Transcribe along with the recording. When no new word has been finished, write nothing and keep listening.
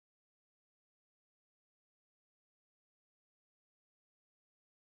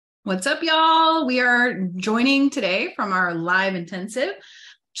What's up, y'all? We are joining today from our live intensive,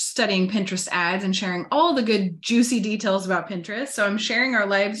 studying Pinterest ads and sharing all the good, juicy details about Pinterest. So I'm sharing our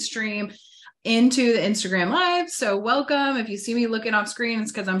live stream into the Instagram Live. So welcome. If you see me looking off screen,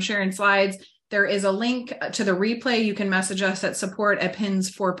 it's because I'm sharing slides. There is a link to the replay. You can message us at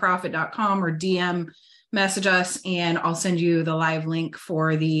support@pinsforprofit.com or DM message us, and I'll send you the live link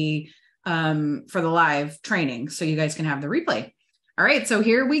for the live training so you guys can have the replay. All right, so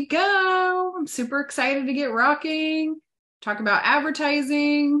here we go. I'm super excited to get rocking. Talk about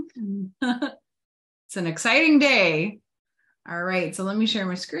advertising. It's an exciting day. All right, so let me share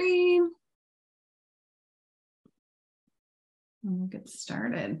my screen. We'll get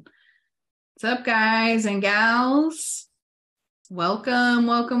started. What's up, guys and gals? Welcome,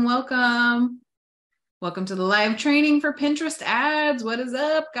 welcome, welcome. Welcome to the live training for Pinterest ads. What is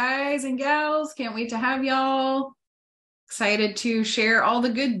up, guys and gals? Can't wait to have y'all. Excited to share all the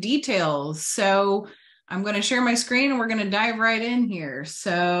good details. So I'm going to share my screen and we're going to dive right in here.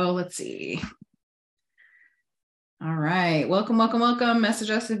 So let's see. All right. Welcome, welcome, welcome. Message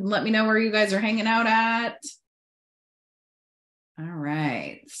us and let me know where you guys are hanging out at. All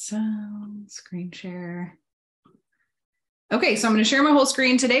right. So screen share. Okay, so I'm going to share my whole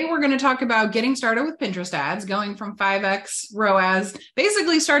screen. Today, we're going to talk about getting started with Pinterest ads, going from 5x ROAS,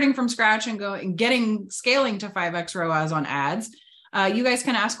 basically starting from scratch and scaling to 5x ROAS on ads. You guys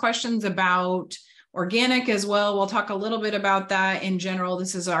can ask questions about organic as well. We'll talk a little bit about that in general.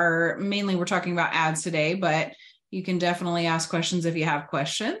 This is mainly we're talking about ads today, but you can definitely ask questions if you have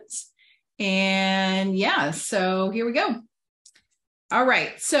questions. And yeah, so here we go. All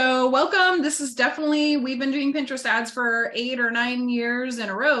right, so welcome. This is we've been doing Pinterest ads for 8 or 9 years in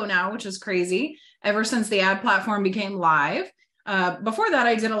a row now, which is crazy, ever since the ad platform became live. Before that,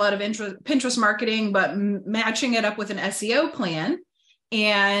 I did a lot of Pinterest marketing, but matching it up with an SEO plan.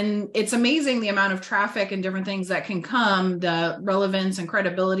 And it's amazing the amount of traffic and different things that can come, the relevance and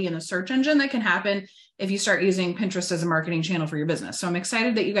credibility in the search engine that can happen if you start using Pinterest as a marketing channel for your business. So I'm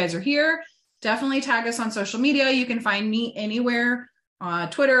excited that you guys are here. Definitely tag us on social media. You can find me anywhere.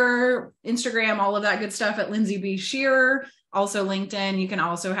 Twitter, Instagram, all of that good stuff at Lindsay B. Shearer. Also LinkedIn. You can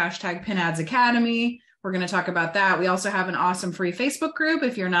also hashtag Pin Ads Academy. We're going to talk about that. We also have an awesome free Facebook group.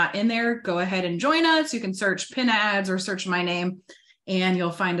 If you're not in there, go ahead and join us. You can search Pin Ads or search my name and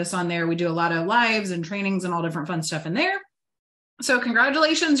you'll find us on there. We do a lot of lives and trainings and all different fun stuff in there. So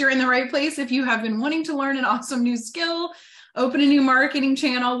congratulations, you're in the right place. If you have been wanting to learn an awesome new skill, open a new marketing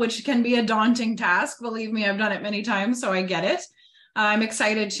channel, which can be a daunting task. Believe me, I've done it many times, so I get it. I'm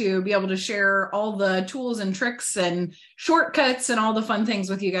excited to be able to share all the tools and tricks and shortcuts and all the fun things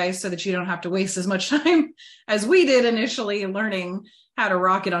with you guys so that you don't have to waste as much time as we did initially learning how to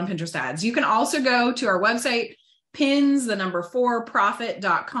rock it on Pinterest ads. You can also go to our website,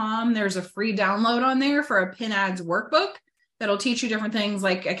 pins4profit.com. There's a free download on there for a Pin Ads workbook that'll teach you different things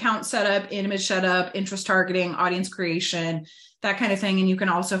like account setup, image setup, interest targeting, audience creation, that kind of thing. And you can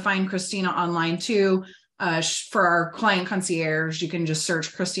also find Christina online too. For our client concierge, you can just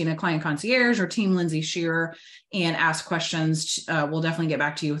search Christina Client Concierge or Team Lindsay Shearer and ask questions. We'll definitely get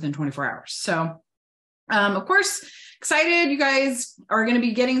back to you within 24 hours. So, of course, excited. You guys are going to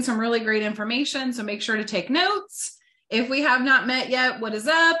be getting some really great information. So make sure to take notes. If we have not met yet, what is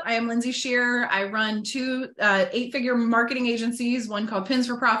up? I am Lindsay Shearer. I run 2 8-figure marketing agencies, one called Pins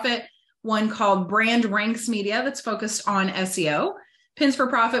for Profit, one called Brand Ranks Media that's focused on SEO. Pins for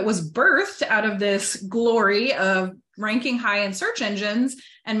Profit was birthed out of this glory of ranking high in search engines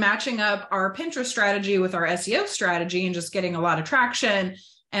and matching up our Pinterest strategy with our SEO strategy and just getting a lot of traction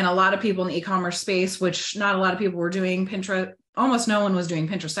and a lot of people in the e-commerce space, which not a lot of people were doing Pinterest. Almost no one was doing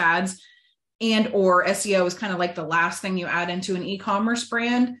Pinterest ads, and or SEO is kind of like the last thing you add into an e-commerce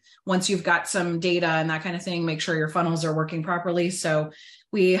brand. Once you've got some data and that kind of thing, make sure your funnels are working properly. So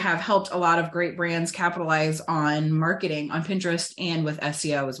we have helped a lot of great brands capitalize on marketing on Pinterest and with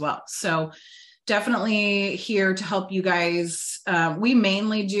SEO as well. So definitely here to help you guys. We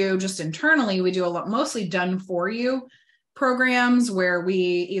mainly do just internally, we do a lot, mostly done for you programs where we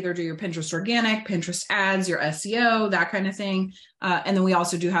either do your Pinterest organic, Pinterest ads, your SEO, that kind of thing. And then we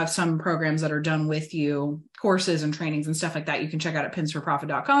also do have some programs that are done with you, courses and trainings and stuff like that. You can check out at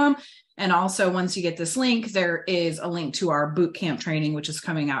pinsforprofit.com. And also once you get this link, there is a link to our Bootcamp training, which is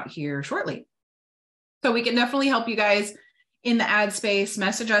coming out here shortly. So we can definitely help you guys in the ad space.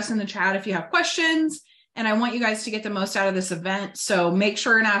 Message us in the chat if you have questions. And I want you guys to get the most out of this event. So make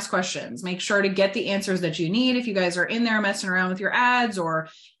sure and ask questions. Make sure to get the answers that you need. If you guys are in there messing around with your ads, or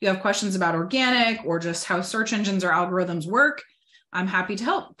you have questions about organic or just how search engines or algorithms work, I'm happy to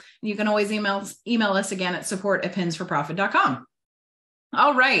help. You can always email us again at support@pinsforprofit.com.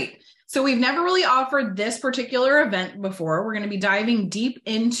 All right. So we've never really offered this particular event before. We're going to be diving deep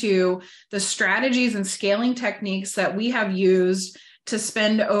into the strategies and scaling techniques that we have used to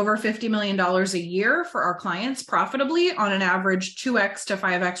spend over $50 million a year for our clients profitably on an average 2x to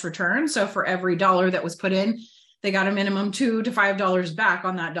 5x return. So for every dollar that was put in, they got a minimum $2 to $5 back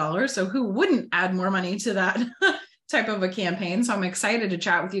on that dollar. So who wouldn't add more money to that type of a campaign? So I'm excited to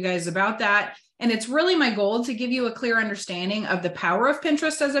chat with you guys about that. And it's really my goal to give you a clear understanding of the power of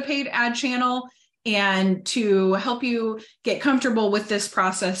Pinterest as a paid ad channel and to help you get comfortable with this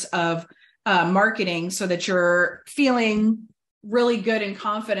process of marketing so that you're feeling really good and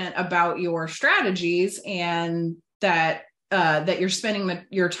confident about your strategies and that you're spending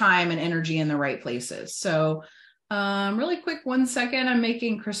your time and energy in the right places. So really quick, 1 second, I'm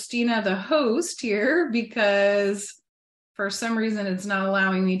making Christina the host here because for some reason, it's not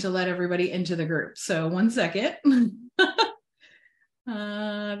allowing me to let everybody into the group. So 1 second.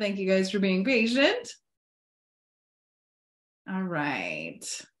 Thank you guys for being patient. All right.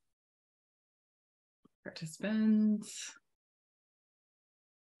 Participants.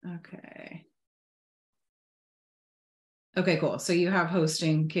 Okay. Okay, cool. So you have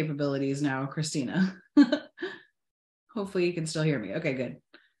hosting capabilities now, Christina. Hopefully you can still hear me. Okay, good.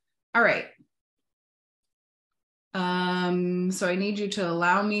 All right. So I need you to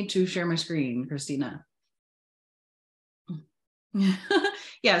allow me to share my screen, Christina.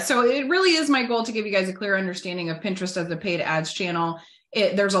 Yeah, so it really is my goal to give you guys a clear understanding of Pinterest as a paid ads channel.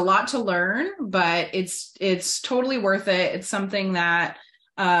 There's a lot to learn, but it's totally worth it. It's something that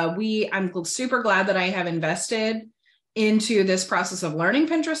I'm super glad that I have invested into this process of learning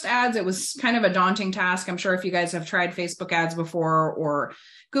Pinterest ads. It was kind of a daunting task. I'm sure if you guys have tried Facebook ads before or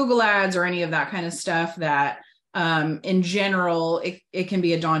Google ads or any of that kind of stuff, that in general, it can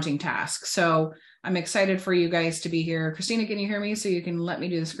be a daunting task. So I'm excited for you guys to be here. Christina, can you hear me so you can let me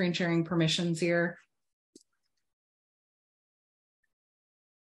do the screen sharing permissions here?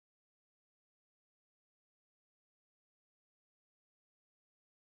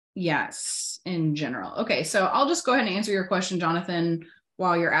 Yes, in general. Okay, so I'll just go ahead and answer your question, Jonathan,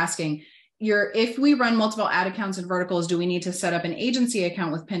 while you're asking. If we run multiple ad accounts and verticals, do we need to set up an agency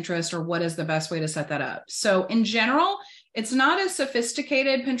account with Pinterest, or what is the best way to set that up? So in general, it's not as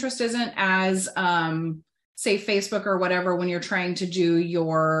sophisticated. Pinterest isn't as, say, Facebook or whatever, when you're trying to do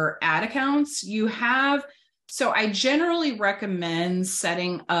your ad accounts. So I generally recommend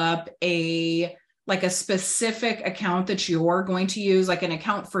setting up a specific account that you're going to use, like an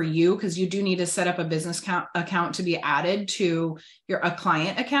account for you, because you do need to set up a business account to be added to a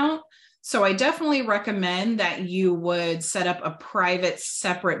client account. So I definitely recommend that you would set up a private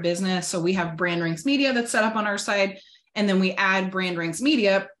separate business. So we have Brand Ranks Media that's set up on our side, and then we add Brand Ranks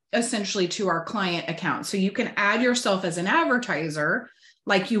Media essentially to our client account. So you can add yourself as an advertiser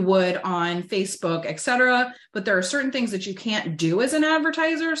like you would on Facebook, et cetera. But there are certain things that you can't do as an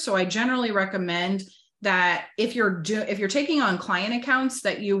advertiser. So I generally recommend that if you're taking on client accounts,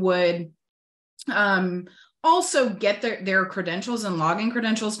 that you would also get their credentials and login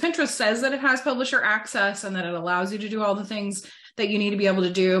credentials. Pinterest says that it has publisher access and that it allows you to do all the things that you need to be able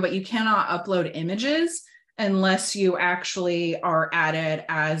to do, but you cannot upload images unless you actually are added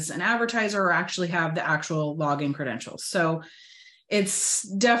as an advertiser or actually have the actual login credentials. So it's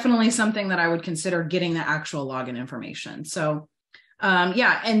definitely something that I would consider getting the actual login information. So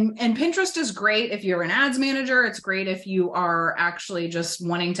yeah, and Pinterest is great if you're an ads manager. It's great if you are actually just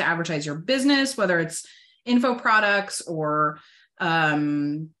wanting to advertise your business, whether it's info products or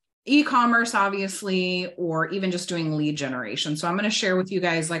e-commerce, obviously, or even just doing lead generation. So I'm going to share with you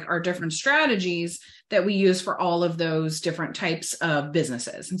guys like our different strategies that we use for all of those different types of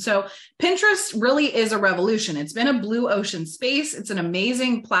businesses. And so Pinterest really is a revolution. It's been a blue ocean space. It's an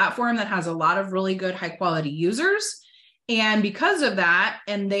amazing platform that has a lot of really good high quality users. And because of that,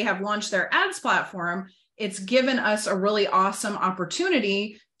 and they have launched their ads platform, it's given us a really awesome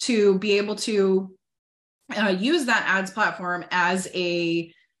opportunity to be able to use that ads platform as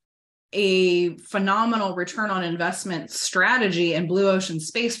a phenomenal return on investment strategy and blue ocean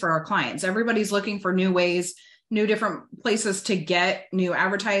space for our clients. Everybody's looking for new ways, new different places to get new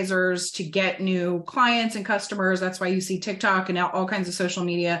advertisers, to get new clients and customers. That's why you see TikTok and all kinds of social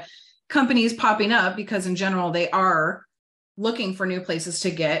media companies popping up, because in general, they are looking for new places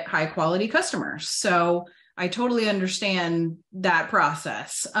to get high quality customers. So I totally understand that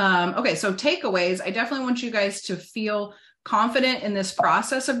process. Okay, so takeaways. I definitely want you guys to feel confident in this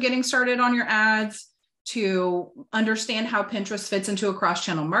process of getting started on your ads, to understand how Pinterest fits into a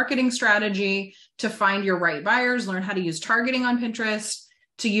cross-channel marketing strategy, to find your right buyers, learn how to use targeting on Pinterest,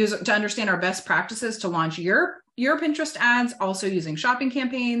 to understand our best practices to launch your your Pinterest ads, also using shopping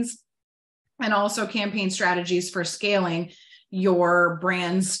campaigns, and also campaign strategies for scaling your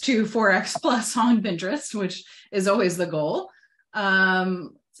brands to 4x plus on Pinterest, which is always the goal.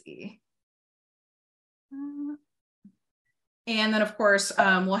 Let's see. And then, of course,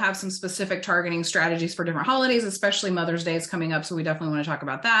 we'll have some specific targeting strategies for different holidays, especially Mother's Day is coming up. So we definitely want to talk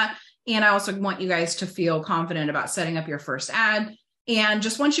about that. And I also want you guys to feel confident about setting up your first ad. And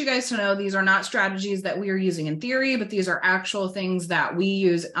just want you guys to know these are not strategies that we are using in theory, but these are actual things that we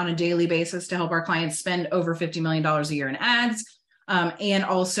use on a daily basis to help our clients spend over $50 million a year in ads. And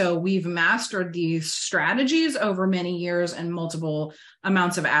also we've mastered these strategies over many years and multiple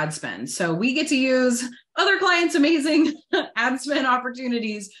amounts of ad spend. So we get to use other clients' amazing ad spend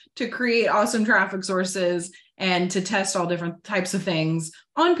opportunities to create awesome traffic sources and to test all different types of things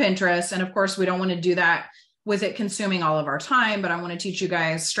on Pinterest. And of course, we don't want to do that with it consuming all of our time, but I want to teach you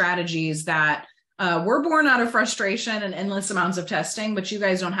guys strategies that were born out of frustration and endless amounts of testing, but you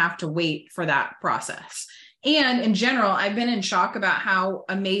guys don't have to wait for that process. And in general, I've been in shock about how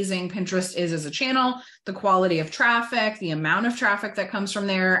amazing Pinterest is as a channel, the quality of traffic, the amount of traffic that comes from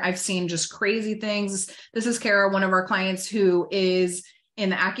there. I've seen just crazy things. This is Kara, one of our clients who is in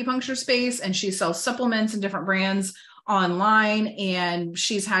the acupuncture space, and she sells supplements and different brands online. And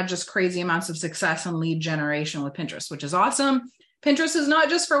she's had just crazy amounts of success and lead generation with Pinterest, which is awesome. Pinterest is not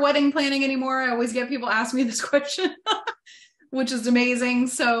just for wedding planning anymore. I always get people ask me this question, which is amazing.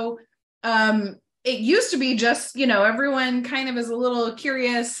 So, it used to be just, everyone kind of is a little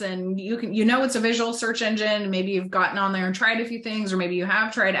curious, and it's a visual search engine. Maybe you've gotten on there and tried a few things, or maybe you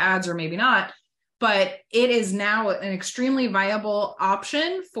have tried ads, or maybe not. But it is now an extremely viable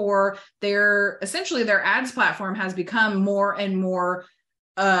option for essentially their ads platform has become more and more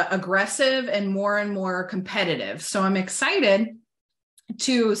aggressive and more competitive. So I'm excited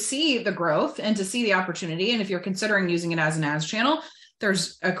to see the growth and to see the opportunity. And if you're considering using it as an ads channel,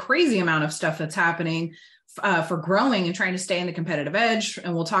 there's a crazy amount of stuff that's happening for growing and trying to stay in the competitive edge.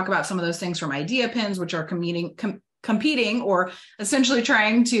 And we'll talk about some of those things from idea pins, which are competing or essentially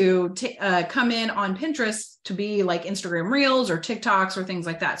trying to come in on Pinterest to be like Instagram Reels or TikToks or things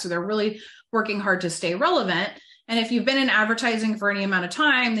like that. So they're really working hard to stay relevant. And if you've been in advertising for any amount of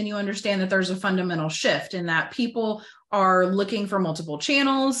time, then you understand that there's a fundamental shift in that people are looking for multiple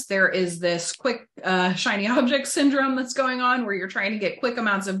channels. There is this quick shiny object syndrome that's going on where you're trying to get quick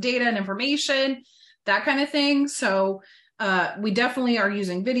amounts of data and information, that kind of thing. So we definitely are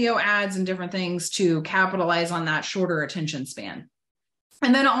using video ads and different things to capitalize on that shorter attention span.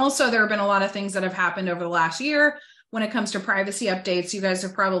 And then also there have been a lot of things that have happened over the last year when it comes to privacy updates. You guys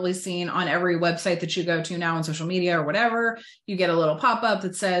have probably seen on every website that you go to now on social media or whatever, you get a little pop-up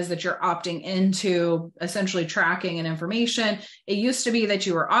that says that you're opting into essentially tracking and information. It used to be that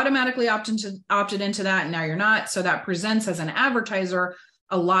you were automatically opted into that, and now you're not. So that presents as an advertiser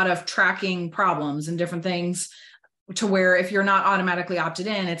a lot of tracking problems and different things, to where if you're not automatically opted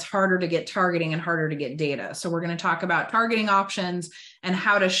in, it's harder to get targeting and harder to get data. So we're going to talk about targeting options and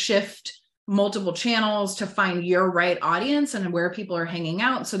how to shift multiple channels to find your right audience and where people are hanging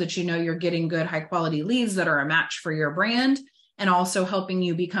out, so that you're getting good high quality leads that are a match for your brand, and also helping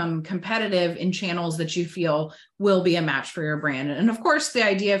you become competitive in channels that you feel will be a match for your brand. And of course, the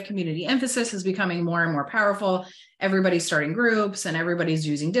idea of community emphasis is becoming more and more powerful. Everybody's starting groups and everybody's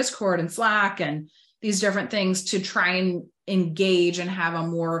using Discord and Slack and these different things to try and engage and have a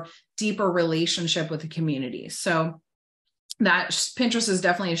more deeper relationship with the community. So that Pinterest is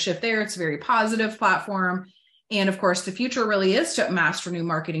definitely a shift there. It's a very positive platform. And of course, the future really is to master new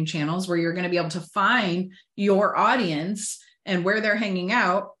marketing channels where you're going to be able to find your audience and where they're hanging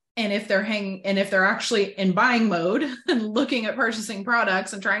out. And if they're actually in buying mode and looking at purchasing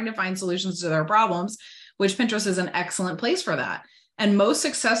products and trying to find solutions to their problems, which Pinterest is an excellent place for that. And most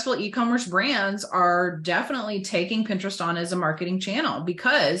successful e-commerce brands are definitely taking Pinterest on as a marketing channel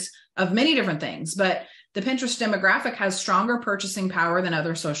because of many different things. But the Pinterest demographic has stronger purchasing power than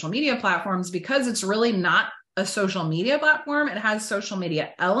other social media platforms because it's really not a social media platform. It has social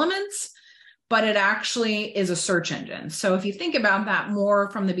media elements, but it actually is a search engine. So if you think about that more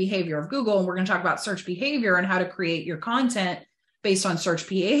from the behavior of Google, and we're going to talk about search behavior and how to create your content based on search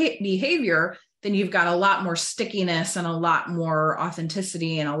behavior, then you've got a lot more stickiness and a lot more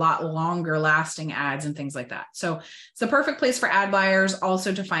authenticity and a lot longer lasting ads and things like that. So it's a perfect place for ad buyers,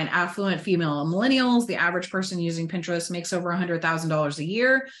 also to find affluent female millennials. The average person using Pinterest makes over $100,000 a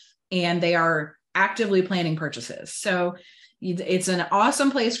year, and they are actively planning purchases. So it's an awesome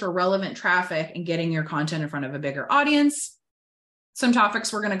place for relevant traffic and getting your content in front of a bigger audience. Some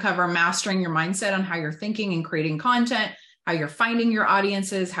topics we're going to cover: mastering your mindset on how you're thinking and creating content, how you're finding your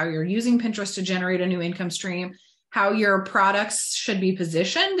audiences, how you're using Pinterest to generate a new income stream, how your products should be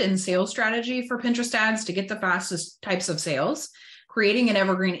positioned in sales strategy for Pinterest ads to get the fastest types of sales, creating an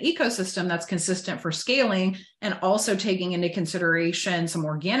evergreen ecosystem that's consistent for scaling, and also taking into consideration some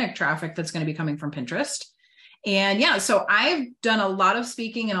organic traffic that's going to be coming from Pinterest. And yeah, so I've done a lot of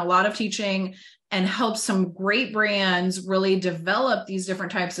speaking and a lot of teaching and helped some great brands really develop these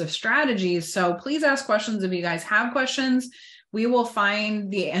different types of strategies. So please ask questions if you guys have questions. We will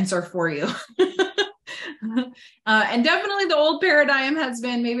find the answer for you. And definitely the old paradigm has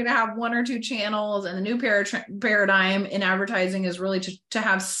been maybe to have one or two channels, and the new paradigm in advertising is really to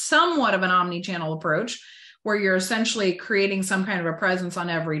have somewhat of an omni-channel approach, where you're essentially creating some kind of a presence on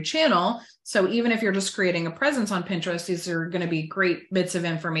every channel. So even if you're just creating a presence on Pinterest, these are going to be great bits of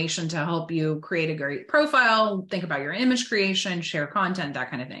information to help you create a great profile, think about your image creation, share content, that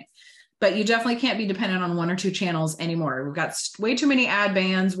kind of thing. But you definitely can't be dependent on one or two channels anymore. We've got way too many ad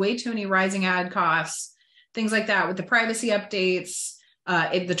bans, way too many rising ad costs, things like that. With the privacy updates,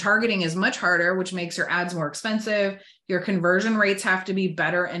 the targeting is much harder, which makes your ads more expensive. Your conversion rates have to be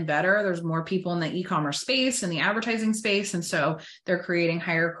better and better. There's more people in the e-commerce space and the advertising space. And so they're creating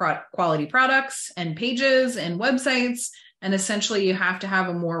higher quality products and pages and websites. And essentially you have to have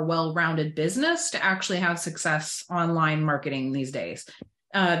a more well-rounded business to actually have success online marketing these days.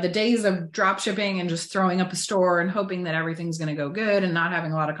 The days of drop shipping and just throwing up a store and hoping that everything's going to go good and not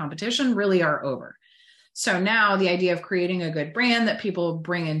having a lot of competition really are over. So now the idea of creating a good brand that people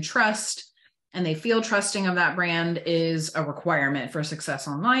bring in trust and they feel trusting of that brand is a requirement for success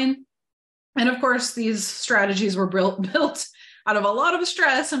online. And of course, these strategies were built out of a lot of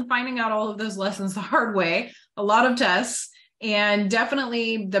stress and finding out all of those lessons the hard way, a lot of tests, and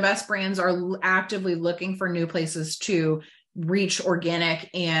definitely the best brands are actively looking for new places to reach organic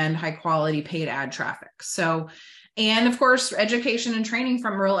and high quality paid ad traffic. So, and of course, education and training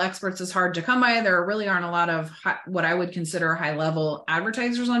from real experts is hard to come by. There really aren't a lot of what I would consider high level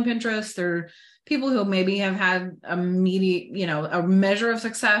advertisers on Pinterest. They're people who maybe have had a measure of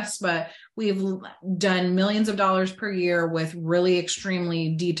success, but we've done millions of dollars per year with really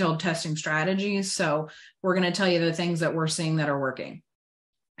extremely detailed testing strategies. So we're going to tell you the things that we're seeing that are working.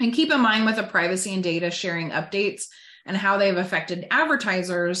 And keep in mind with the privacy and data sharing updates and how they've affected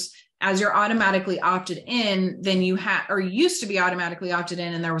advertisers, as you're automatically opted in, then you used to be automatically opted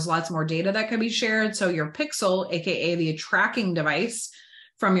in, and there was lots more data that could be shared. So your pixel, AKA the tracking device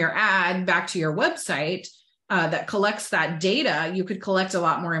from your ad back to your website that collects that data, you could collect a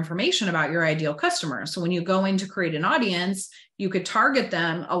lot more information about your ideal customer. So when you go in to create an audience, you could target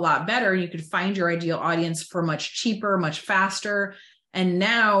them a lot better. You could find your ideal audience for much cheaper, much faster. And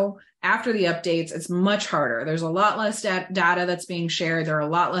now after the updates, it's much harder. There's a lot less data that's being shared. There are a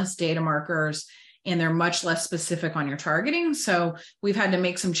lot less data markers, and they're much less specific on your targeting. So we've had to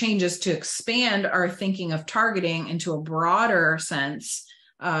make some changes to expand our thinking of targeting into a broader sense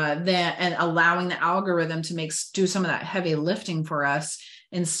and allowing the algorithm to do some of that heavy lifting for us.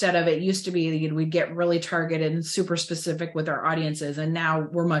 Instead of, it used to be we'd get really targeted and super specific with our audiences, and now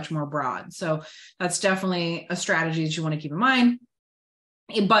we're much more broad. So that's definitely a strategy that you want to keep in mind.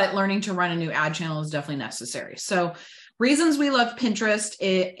 But learning to run a new ad channel is definitely necessary. So reasons we love Pinterest,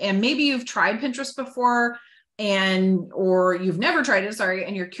 and maybe you've tried Pinterest before or you've never tried it,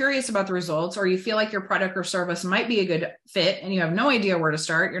 and you're curious about the results, or you feel like your product or service might be a good fit and you have no idea where to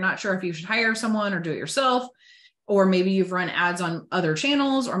start. You're not sure if you should hire someone or do it yourself, or maybe you've run ads on other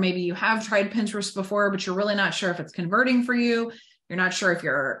channels, or maybe you have tried Pinterest before, but you're really not sure if it's converting for you. You're not sure if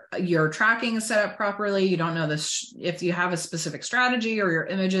your tracking is set up properly. You don't know this, if you have a specific strategy, or your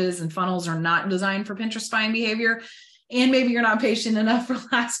images and funnels are not designed for Pinterest buying behavior. And maybe you're not patient enough for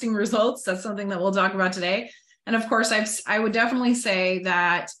lasting results. That's something that we'll talk about today. And of course, I would definitely say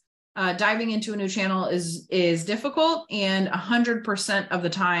that diving into a new channel is difficult. And 100% of the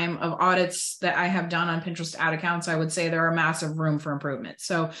time of audits that I have done on Pinterest ad accounts, I would say there are massive room for improvement.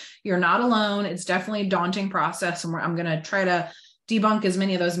 So you're not alone. It's definitely a daunting process. And I'm going to try to debunk as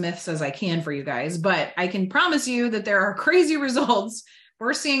many of those myths as I can for you guys, but I can promise you that there are crazy results.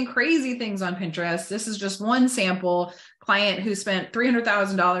 We're seeing crazy things on Pinterest. This is just one sample client who spent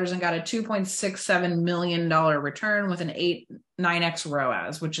 $300,000 and got a $2.67 million return with an 9x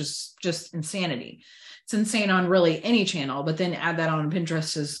ROAS, which is just insanity. It's insane on really any channel, but then add that on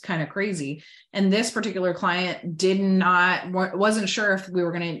Pinterest is kind of crazy. And this particular client wasn't sure if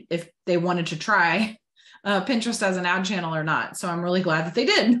they wanted to try Pinterest as an ad channel or not. So I'm really glad that they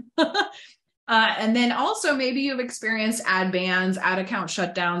did. And then also maybe you've experienced ad bans, ad account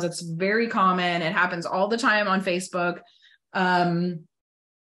shutdowns. It's very common. It happens all the time on Facebook.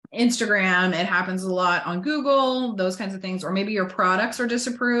 Instagram, it happens a lot on Google, those kinds of things. Or maybe your products are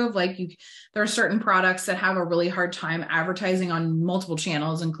disapproved. Like there are certain products that have a really hard time advertising on multiple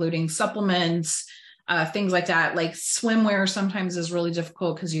channels, including supplements, things like that. Like swimwear sometimes is really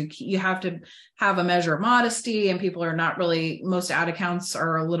difficult because you have to have a measure of modesty, and people are not really, most ad accounts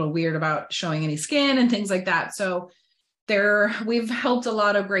are a little weird about showing any skin and things like that. So we've helped a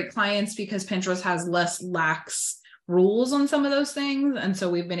lot of great clients because Pinterest has less lax rules on some of those things. And so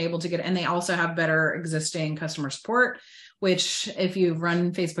we've been able to and they also have better existing customer support, which if you've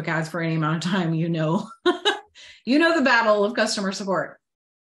run Facebook ads for any amount of time, you know the battle of customer support.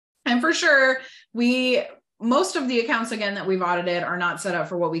 And for sure, most of the accounts, again, that we've audited are not set up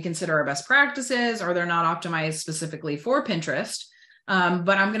for what we consider our best practices, or they're not optimized specifically for Pinterest.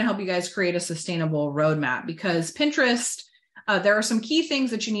 But I'm going to help you guys create a sustainable roadmap, because Pinterest, there are some key things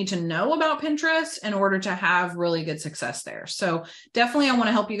that you need to know about Pinterest in order to have really good success there. So definitely I want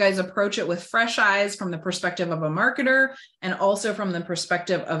to help you guys approach it with fresh eyes from the perspective of a marketer and also from the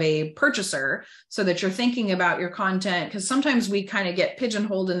perspective of a purchaser, so that you're thinking about your content. Because sometimes we kind of get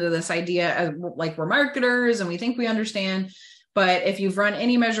pigeonholed into this idea of like we're marketers and we think we understand. But if you've run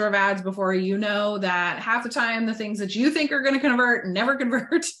any measure of ads before, you know that half the time the things that you think are going to convert never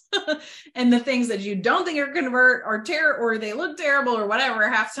convert. And the things that you don't think are going to convert or they look terrible or whatever,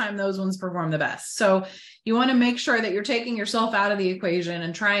 half the time those ones perform the best. So you want to make sure that you're taking yourself out of the equation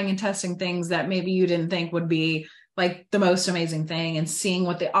and trying and testing things that maybe you didn't think would be like the most amazing thing, and seeing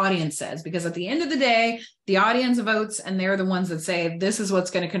what the audience says. Because at the end of the day, the audience votes, and they're the ones that say, this is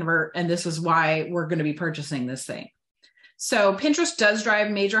what's going to convert, and this is why we're going to be purchasing this thing. So Pinterest does drive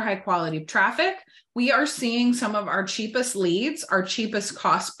major high quality traffic. We are seeing some of our cheapest leads, our cheapest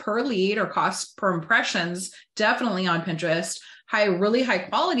cost per lead or cost per impressions, definitely on Pinterest. Really high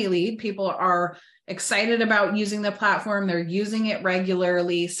quality lead. People are excited about using the platform. They're using it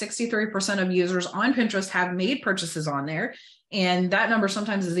regularly. 63% of users on Pinterest have made purchases on there. And that number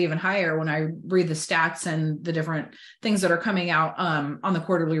sometimes is even higher when I read the stats and the different things that are coming out on the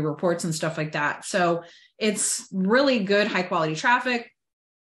quarterly reports and stuff like that. So it's really good, high quality traffic.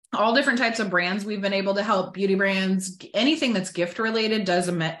 All different types of brands we've been able to help. Beauty brands, anything that's gift related does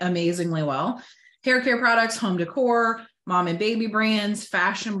amazingly well. Hair care products, home decor, mom and baby brands,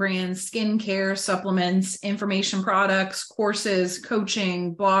 fashion brands, skincare, supplements, information products, courses,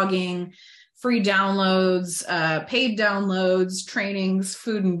 coaching, blogging, free downloads, paid downloads, trainings,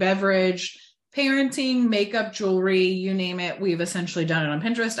 food and beverage, parenting, makeup, jewelry, you name it. We've essentially done it on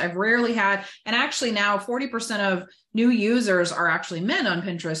Pinterest. I've rarely had, and actually now 40% of new users are actually men on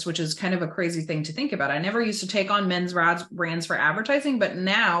Pinterest, which is kind of a crazy thing to think about. I never used to take on men's brands for advertising, but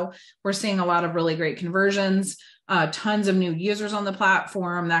now we're seeing a lot of really great conversions, tons of new users on the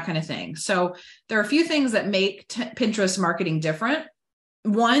platform, that kind of thing. So there are a few things that make Pinterest marketing different.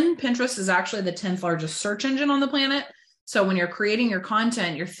 One, Pinterest is actually the 10th largest search engine on the planet. So when you're creating your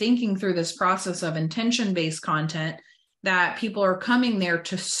content, you're thinking through this process of intention-based content, that people are coming there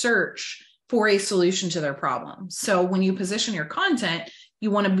to search for a solution to their problem. So when you position your content,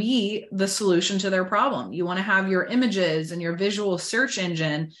 you want to be the solution to their problem. You want to have your images and your visual search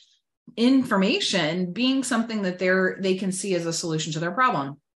engine information being something that they can see as a solution to their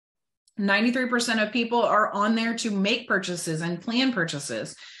problem. 93% of people are on there to make purchases and plan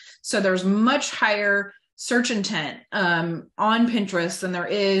purchases. So there's much higher search intent on Pinterest than there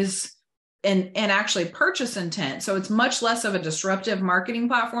is and actually purchase intent. So it's much less of a disruptive marketing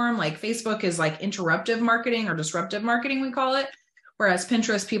platform. Like Facebook is like interruptive marketing or disruptive marketing, we call it. Whereas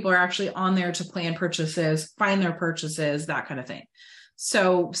Pinterest, people are actually on there to plan purchases, find their purchases, that kind of thing.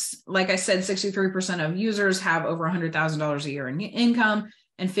 So like I said, 63% of users have over $100,000 a year in income,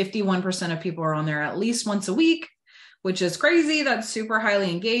 and 51% of people are on there at least once a week, which is crazy. That's super highly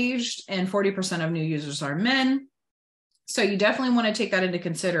engaged, and 40% of new users are men. So you definitely want to take that into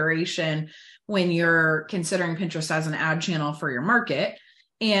consideration when you're considering Pinterest as an ad channel for your market.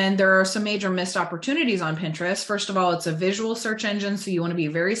 And there are some major missed opportunities on Pinterest. First of all, it's a visual search engine. So you want to be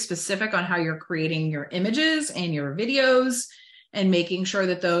very specific on how you're creating your images and your videos, and making sure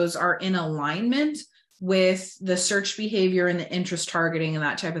that those are in alignment with the search behavior and the interest targeting and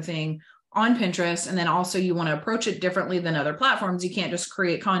that type of thing on Pinterest. And then also you want to approach it differently than other platforms. You can't just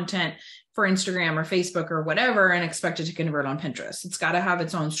create content for Instagram or Facebook or whatever and expect it to convert on Pinterest. It's got to have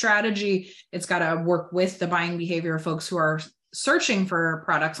its own strategy. It's got to work with the buying behavior of folks who are searching for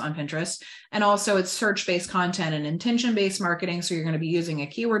products on Pinterest. And also it's search-based content and intention-based marketing. So you're going to be using a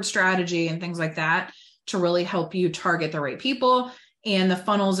keyword strategy and things like that to really help you target the right people. And the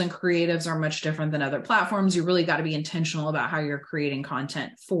funnels and creatives are much different than other platforms. You really got to be intentional about how you're creating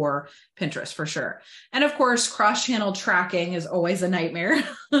content for Pinterest for sure. And of course, cross-channel tracking is always a nightmare.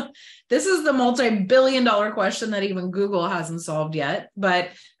 This is the multi-billion-dollar question that even Google hasn't solved yet. But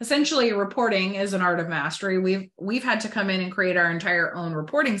essentially, reporting is an art of mastery. We've had to come in and create our entire own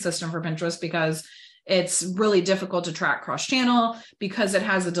reporting system for Pinterest because it's really difficult to track cross-channel because it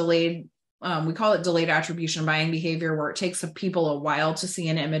has a delayed we call it delayed attribution buying behavior, where it takes people a while to see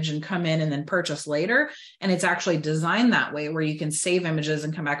an image and come in and then purchase later. And it's actually designed that way where you can save images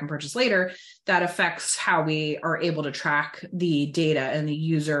and come back and purchase later. That affects how we are able to track the data and the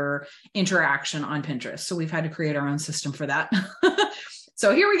user interaction on Pinterest. So we've had to create our own system for that.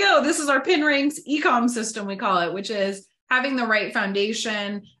 So here we go. This is our pin ranks e-com system, we call it, which is having the right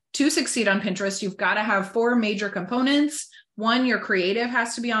foundation to succeed on Pinterest. You've got to have 4 major components. 1, your creative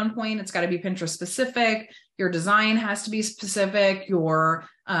has to be on point. It's got to be Pinterest specific. Your design has to be specific, your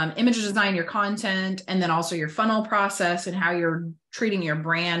image design, your content, and then also your funnel process and how you're treating your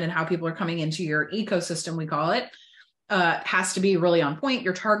brand and how people are coming into your ecosystem, we call it, has to be really on point.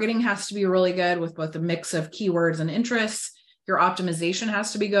 Your targeting has to be really good with both a mix of keywords and interests. Your optimization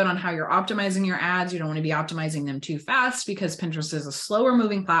has to be good on how you're optimizing your ads. You don't want to be optimizing them too fast because Pinterest is a slower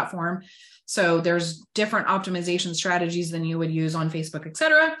moving platform. So there's different optimization strategies than you would use on Facebook, et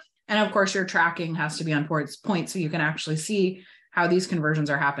cetera. And of course, your tracking has to be on point so you can actually see how these conversions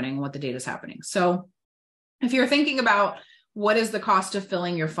are happening, what the data is happening. So if you're thinking about what is the cost of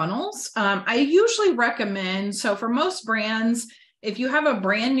filling your funnels, I usually recommend, so for most brands, if you have a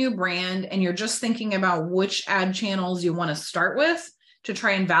brand new brand and you're just thinking about which ad channels you want to start with to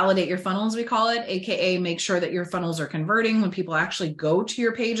try and validate your funnels, we call it, AKA make sure that your funnels are converting when people actually go to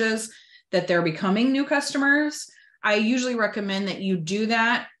your pages, that they're becoming new customers. I usually recommend that you do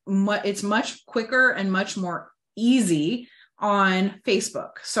that. It's much quicker and much more easy on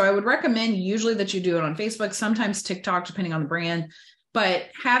Facebook. So I would recommend usually that you do it on Facebook, sometimes TikTok, depending on the brand. But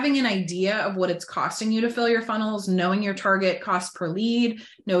having an idea of what it's costing you to fill your funnels, knowing your target cost per lead,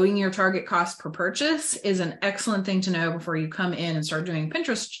 knowing your target cost per purchase is an excellent thing to know before you come in and start doing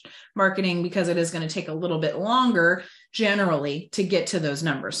Pinterest marketing, because it is going to take a little bit longer generally to get to those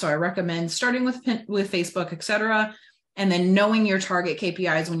numbers. So I recommend starting with Facebook, et cetera, and then knowing your target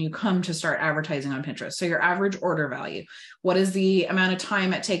KPIs when you come to start advertising on Pinterest. So your average order value, what is the amount of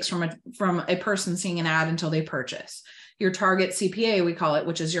time it takes from a person seeing an ad until they purchase? Your target CPA, we call it,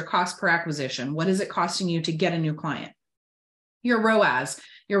 which is your cost per acquisition. What is it costing you to get a new client? Your ROAS,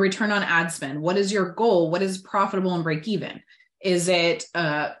 your return on ad spend. What is your goal? What is profitable and break even? Is it,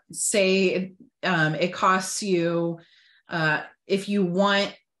 it costs you, if you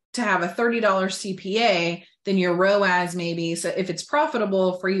want to have a $30 CPA, then your ROAS maybe, so if it's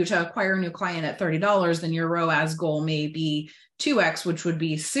profitable for you to acquire a new client at $30, then your ROAS goal may be 2x, which would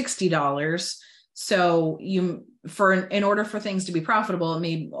be $60. So in order for things to be profitable, it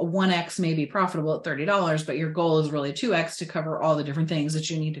may 1x may be profitable at $30, but your goal is really 2x to cover all the different things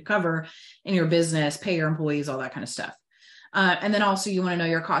that you need to cover in your business, pay your employees, all that kind of stuff. And then also you want to know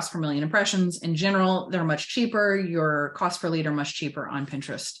your cost per million impressions. In general, they're much cheaper. Your cost per lead are much cheaper on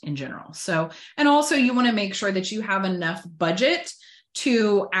Pinterest in general. So, and also you want to make sure that you have enough budget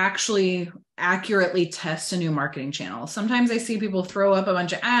to actually accurately test a new marketing channel. Sometimes I see people throw up a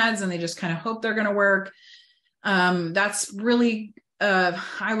bunch of ads and they just kind of hope they're going to work. That's really,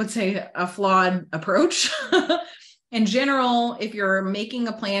 I would say, a flawed approach. In general, if you're making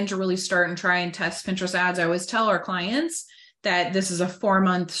a plan to really start and try and test Pinterest ads, I always tell our clients that this is a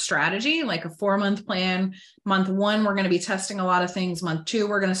 4-month strategy, like a 4-month plan. Month 1, we're going to be testing a lot of things. Month 2,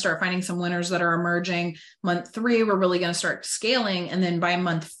 we're going to start finding some winners that are emerging. Month 3, we're really going to start scaling. And then by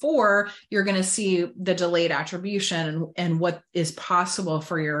month 4, you're going to see the delayed attribution and what is possible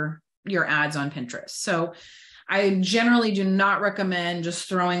for your ads on Pinterest. So I generally do not recommend just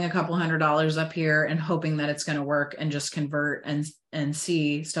throwing a couple $100s up here and hoping that it's going to work and just convert and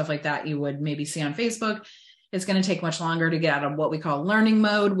see stuff like that you would maybe see on Facebook. It's going to take much longer to get out of what we call learning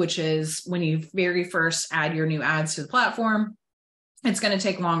mode, which is when you very first add your new ads to the platform. It's going to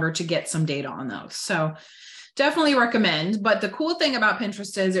take longer to get some data on those. So definitely recommend. But the cool thing about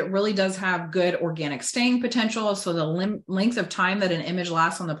Pinterest is it really does have good organic staying potential. So the length of time that an image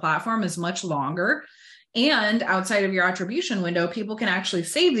lasts on the platform is much longer. And outside of your attribution window, people can actually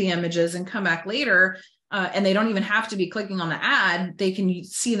save the images and come back later. And they don't even have to be clicking on the ad. They can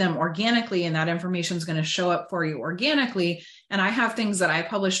see them organically, and that information is going to show up for you organically. And I have things that I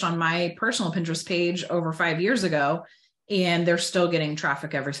published on my personal Pinterest page over 5 years ago, and they're still getting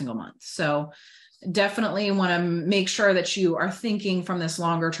traffic every single month. So definitely want to make sure that you are thinking from this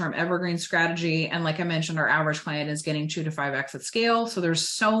longer term evergreen strategy. And like I mentioned, our average client is getting 2 to 5x at scale. So there's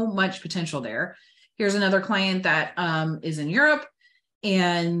so much potential there. Here's another client that is in Europe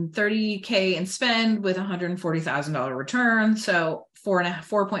and $30K in spend with $140,000 return. So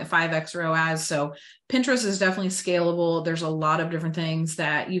 4.5x ROAS. So Pinterest is definitely scalable. There's a lot of different things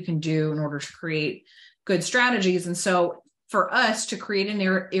that you can do in order to create good strategies. And so for us to create an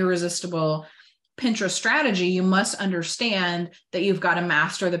irresistible Pinterest strategy, you must understand that you've got to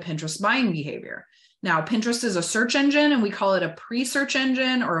master the Pinterest buying behavior. Now, Pinterest is a search engine, and we call it a pre-search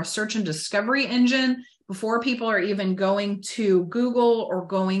engine or a search and discovery engine. Before people are even going to Google or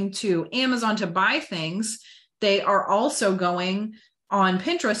going to Amazon to buy things, they are also going on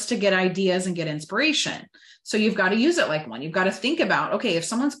Pinterest to get ideas and get inspiration. So you've got to use it like one. You've got to think about, okay, if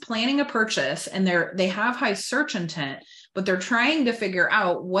someone's planning a purchase and they have high search intent, but they're trying to figure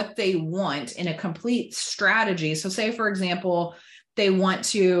out what they want in a complete strategy. So say, for example, they want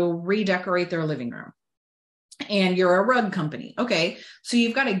to redecorate their living room and you're a rug company. Okay, so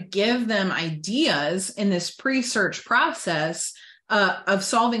you've got to give them ideas in this pre-search process of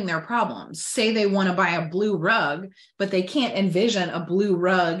solving their problems. Say they want to buy a blue rug, but they can't envision a blue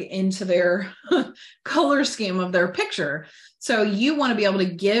rug into their color scheme of their picture. So you want to be able to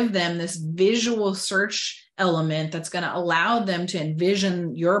give them this visual search element that's going to allow them to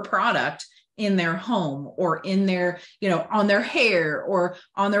envision your product in their home or in their, on their hair or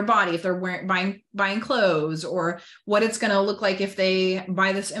on their body if they're buying clothes, or what it's going to look like if they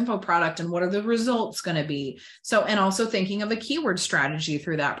buy this info product and what are the results going to be. So, and also thinking of a keyword strategy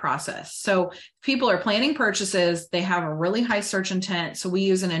through that process. So people are planning purchases, they have a really high search intent. So we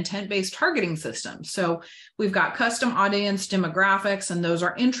use an intent-based targeting system. So we've got custom audience demographics, and those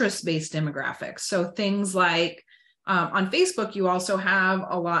are interest-based demographics. So things like on Facebook, you also have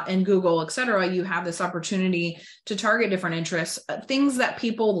a lot, in Google, et cetera, you have this opportunity to target different interests, things that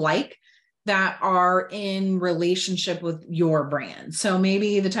people like that are in relationship with your brand. So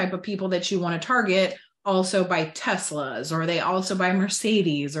maybe the type of people that you want to target also buy Teslas, or they also buy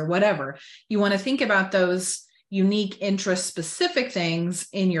Mercedes or whatever. You want to think about those unique interest specific things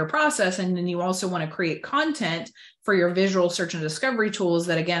in your process. And then you also want to create content for your visual search and discovery tools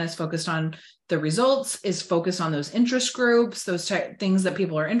that, again, is focused on the results, is focused on those interest groups, those things that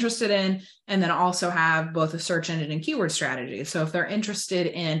people are interested in, and then also have both a search engine and keyword strategy. So if they're interested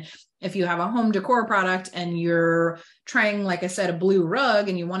in, if you have a home decor product and you're trying, like I said, a blue rug,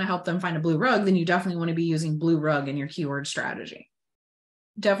 and you want to help them find a blue rug, then you definitely want to be using blue rug in your keyword strategy.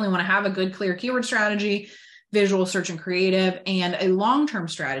 Definitely want to have a good, clear keyword strategy, visual search and creative, and a long-term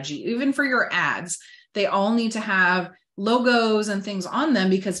strategy. Even for your ads, they all need to have logos and things on them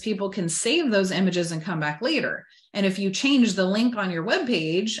because people can save those images and come back later. And if you change the link on your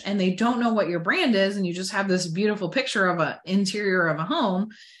webpage and they don't know what your brand is, and you just have this beautiful picture of an interior of a home,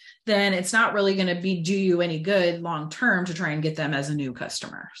 then it's not really going to do you any good long-term to try and get them as a new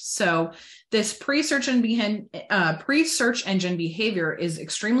customer. So this pre-search engine behavior is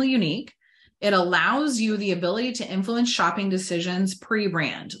extremely unique. It allows you the ability to influence shopping decisions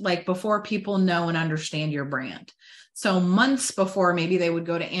pre-brand, like before people know and understand your brand. So months before, maybe they would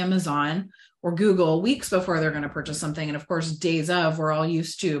go to Amazon or Google, weeks before they're going to purchase something. And of course, days of, we're all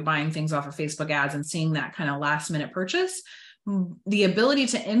used to buying things off of Facebook ads and seeing that kind of last minute purchase. The ability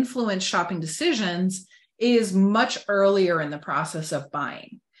to influence shopping decisions is much earlier in the process of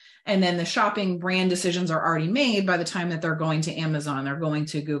buying. And then the shopping brand decisions are already made by the time that they're going to Amazon, they're going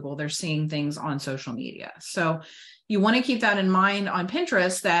to Google, they're seeing things on social media. So you want to keep that in mind on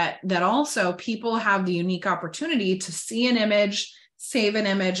Pinterest, that also people have the unique opportunity to see an image, save an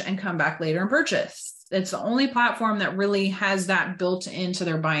image, and come back later and purchase. It's the only platform that really has that built into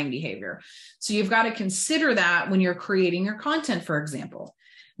their buying behavior. So you've got to consider that when you're creating your content, for example.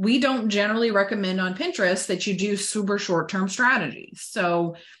 We don't generally recommend on Pinterest that you do super short-term strategies.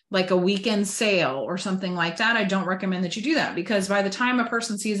 So like a weekend sale or something like that, I don't recommend that you do that, because by the time a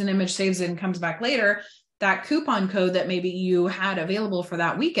person sees an image, saves it, and comes back later, that coupon code that maybe you had available for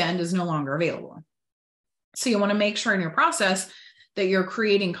that weekend is no longer available. So you want to make sure in your process that you're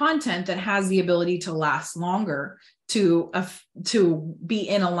creating content that has the ability to last longer, to be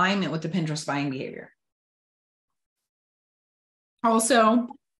in alignment with the Pinterest buying behavior. Also,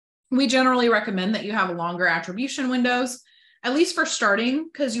 we generally recommend that you have longer attribution windows, at least for starting,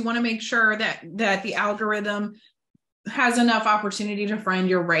 because you want to make sure that the algorithm has enough opportunity to find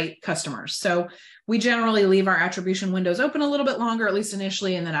your right customers. So we generally leave our attribution windows open a little bit longer, at least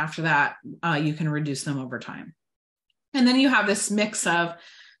initially, and then after that, you can reduce them over time. And then you have this mix of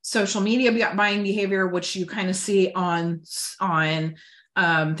social media buying behavior, which you kind of see on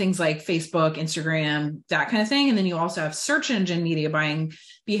things like Facebook, Instagram, that kind of thing. And then you also have search engine media buying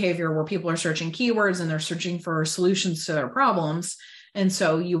behavior where people are searching keywords and they're searching for solutions to their problems. And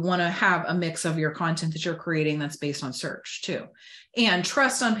so you want to have a mix of your content that you're creating that's based on search too. And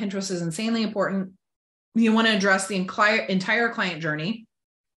trust on Pinterest is insanely important. You want to address the entire client journey.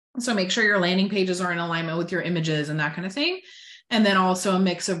 So make sure your landing pages are in alignment with your images and that kind of thing. And then also a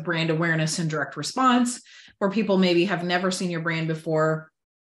mix of brand awareness and direct response, where people maybe have never seen your brand before,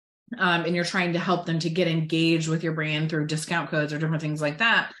 and you're trying to help them to get engaged with your brand through discount codes or different things like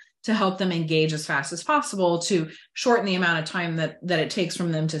that, to help them engage as fast as possible, to shorten the amount of time that it takes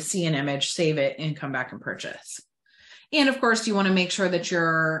from them to see an image, save it, and come back and purchase. And of course, you want to make sure that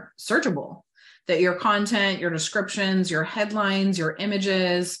you're searchable, that your content, your descriptions, your headlines, your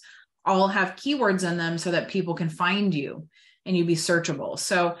images all have keywords in them so that people can find you and you be searchable.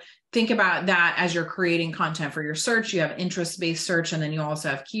 So think about that as you're creating content for your search. You have interest-based search, and then you also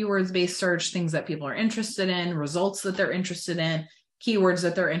have keywords-based search, things that people are interested in, results that they're interested in, keywords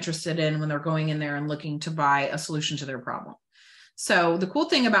that they're interested in when they're going in there and looking to buy a solution to their problem. So the cool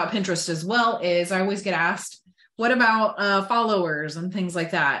thing about Pinterest as well is I always get asked, what about followers and things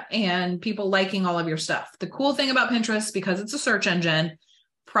like that, and people liking all of your stuff? The cool thing about Pinterest, because it's a search engine,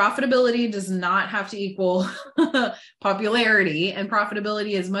 profitability does not have to equal popularity, and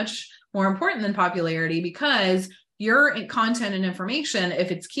profitability is much more important than popularity, because your content and information,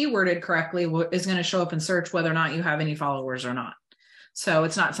 if it's keyworded correctly, is going to show up in search whether or not you have any followers or not. So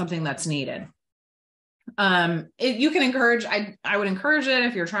it's not something that's needed. You can encourage, I would encourage it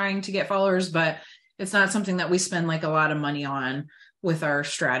if you're trying to get followers, but it's not something that we spend like a lot of money on with our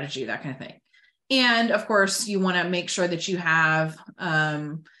strategy, that kind of thing. And of course, you want to make sure that you have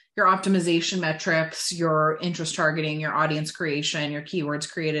your optimization metrics, your interest targeting, your audience creation, your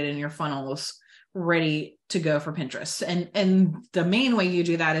keywords created, and your funnels ready to go for Pinterest. And the main way you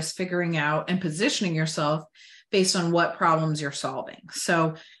do that is figuring out and positioning yourself based on what problems you're solving.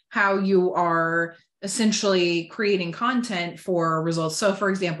 So how you are essentially creating content for results. So for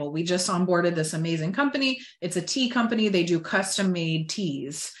example, we just onboarded this amazing company. It's a tea company. They do custom made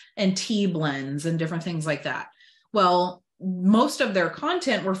teas and tea blends and different things like that. Well, most of their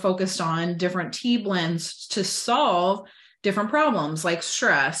content were focused on different tea blends to solve different problems like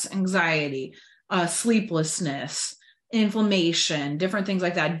stress, anxiety, sleeplessness, inflammation, different things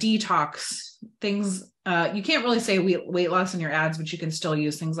like that, detox, things. You can't really say weight loss in your ads, but you can still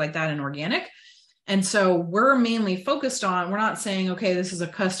use things like that in organic. And so we're mainly focused on, we're not saying, okay, this is a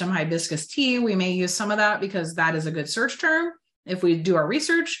custom hibiscus tea. We may use some of that because that is a good search term if we do our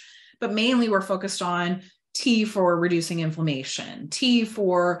research, but mainly we're focused on tea for reducing inflammation, tea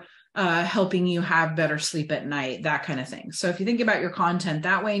for helping you have better sleep at night, that kind of thing. So if you think about your content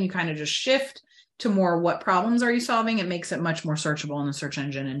that way and you kind of just shift to more what problems are you solving, it makes it much more searchable in the search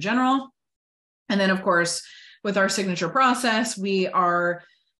engine in general. And then of course, with our signature process, we are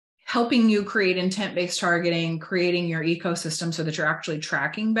helping you create intent-based targeting, creating your ecosystem so that you're actually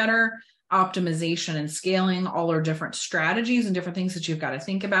tracking better, optimization and scaling, all are different strategies and different things that you've got to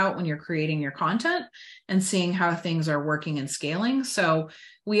think about when you're creating your content and seeing how things are working and scaling. So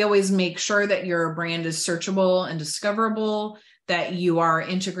we always make sure that your brand is searchable and discoverable, that you are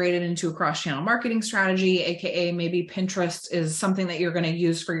integrated into a cross-channel marketing strategy, aka maybe Pinterest is something that you're going to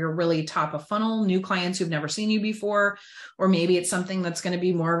use for your really top of funnel, new clients who've never seen you before, or maybe it's something that's going to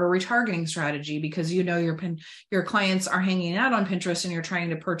be more of a retargeting strategy because you know your clients are hanging out on Pinterest and you're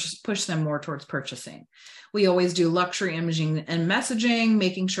trying to push them more towards purchasing. We always do luxury imaging and messaging,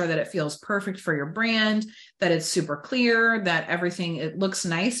 making sure that it feels perfect for your brand, that it's super clear, that everything, it looks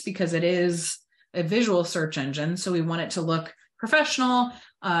nice because it is a visual search engine. So we want it to look professional.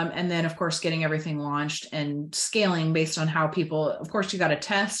 And then of course, getting everything launched and scaling based on how people, of course, you got to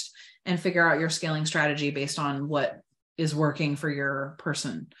test and figure out your scaling strategy based on what is working for your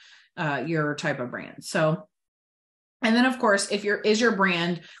person, your type of brand. So, and then of course, is your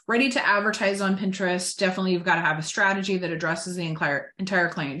brand ready to advertise on Pinterest? Definitely you've got to have a strategy that addresses the entire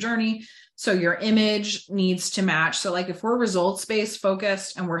client journey. So your image needs to match. So like if we're results-based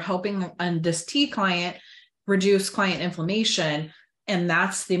focused and we're helping on this tea client reduce client inflammation, and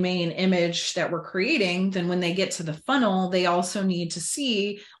that's the main image that we're creating, then when they get to the funnel, they also need to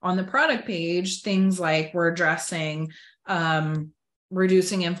see on the product page things like we're addressing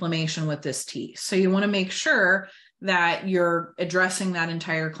reducing inflammation with this tea. So you want to make sure that you're addressing that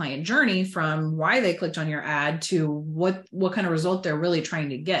entire client journey from why they clicked on your ad to what kind of result they're really trying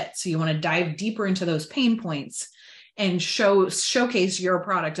to get. So you want to dive deeper into those pain points and showcase your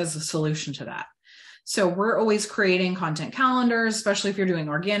product as a solution to that. So we're always creating content calendars, especially if you're doing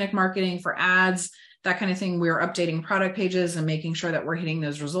organic marketing for ads. that kind of thing. We're updating product pages and making sure that we're hitting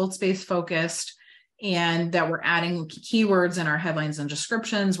those results-based focused, and that we're adding keywords in our headlines and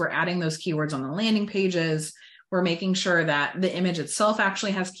descriptions. We're adding those keywords on the landing pages. We're making sure that the image itself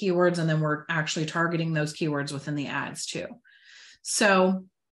actually has keywords, and then we're actually targeting those keywords within the ads too. So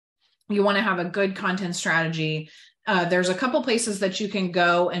you want to have a good content strategy. There's a couple places that you can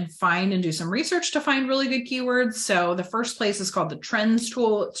go and find and do some research to find really good keywords. So the first place is called the Trends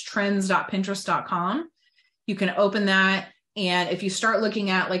tool. It's trends.pinterest.com. You can open that. And if you start looking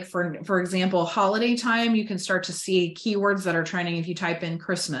at, like, for example, holiday time, you can start to see keywords that are trending. If you type in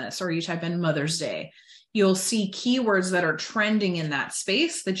Christmas or you type in Mother's Day, you'll see keywords that are trending in that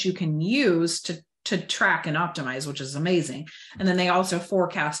space that you can use to track and optimize, which is amazing. And then they also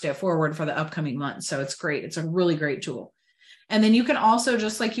forecast it forward for the upcoming months. So it's great. It's a really great tool. And then you can also,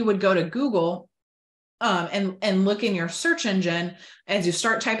 just like you would go to Google and look in your search engine, as you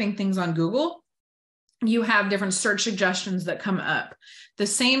start typing things on Google, you have different search suggestions that come up. The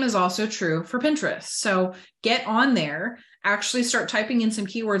same is also true for Pinterest. So get on there, actually start typing in some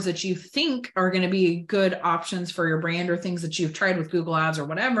keywords that you think are going to be good options for your brand, or things that you've tried with Google Ads or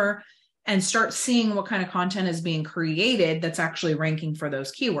whatever, and start seeing what kind of content is being created that's actually ranking for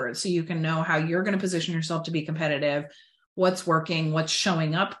those keywords. So you can know how you're going to position yourself to be competitive, what's working, what's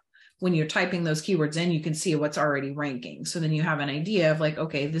showing up. When you're typing those keywords in, you can see what's already ranking. So then you have an idea of, like,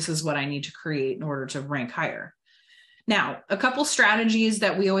 okay, this is what I need to create in order to rank higher. Now, a couple strategies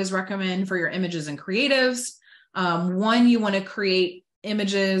that we always recommend for your images and creatives. One, you want to create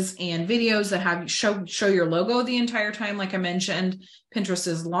images and videos that have show your logo the entire time. Like I mentioned, Pinterest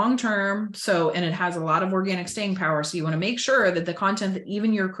is long-term, and it has a lot of organic staying power. So you want to make sure that the content that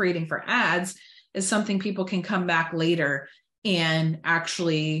even you're creating for ads is something people can come back later and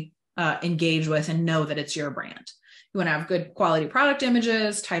actually engage with and know that it's your brand. You want to have good quality product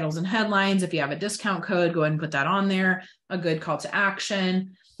images, titles and headlines. If you have a discount code, go ahead and put that on there. A good call to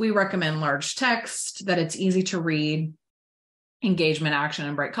action. We recommend large text, that it's easy to read, engagement, action,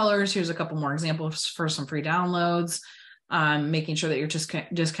 and bright colors. Here's a couple more examples for some free downloads. Making sure that your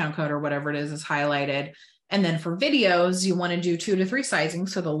discount code or whatever it is highlighted. And then for videos, you want to do 2 to 3 sizing.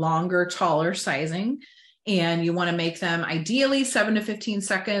 So the longer, taller sizing. And you want to make them ideally 7 to 15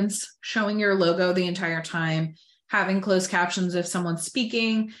 seconds, showing your logo the entire time, having closed captions if someone's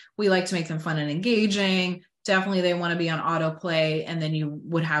speaking. We like to make them fun and engaging. Definitely they want to be on autoplay, and then you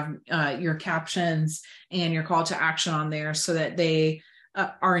would have your captions and your call to action on there so that they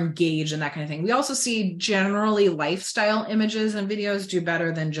are engaged and that kind of thing. We also see generally lifestyle images and videos do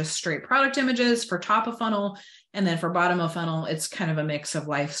better than just straight product images for top of funnel. And then for bottom of funnel, it's kind of a mix of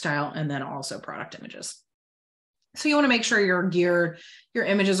lifestyle and then also product images. So you want to make sure your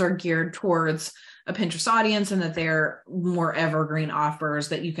images are geared towards a Pinterest audience, and that they're more evergreen offers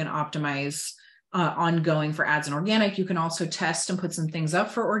that you can optimize ongoing for ads and organic. You can also test and put some things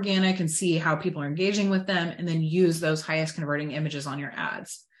up for organic and see how people are engaging with them, and then use those highest converting images on your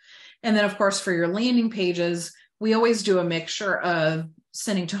ads. And then, of course, for your landing pages, we always do a mixture of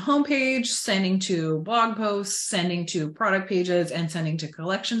sending to homepage, sending to blog posts, sending to product pages, and sending to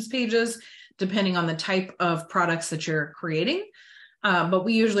collections pages, depending on the type of products that you're creating. But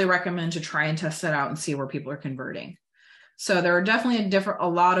we usually recommend to try and test that out and see where people are converting. So there are definitely a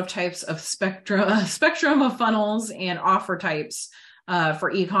lot of types of spectrum of funnels and offer types for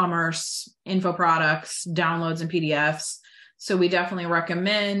e-commerce, info products, downloads, and PDFs. So we definitely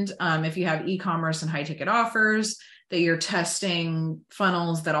recommend, if you have e-commerce and high ticket offers, that you're testing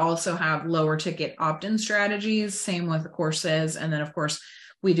funnels that also have lower ticket opt-in strategies. Same with courses. And then, of course,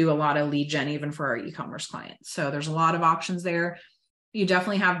 we do a lot of lead gen even for our e-commerce clients. So there's a lot of options there. You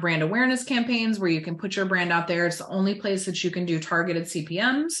definitely have brand awareness campaigns where you can put your brand out there. It's the only place that you can do targeted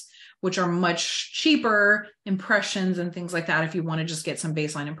CPMs, which are much cheaper, impressions and things like that. If you want to just get some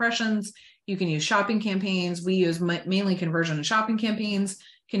baseline impressions, you can use shopping campaigns. We use mainly conversion and shopping campaigns.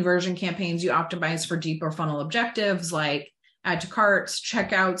 Conversion campaigns, you optimize for deeper funnel objectives like add to carts,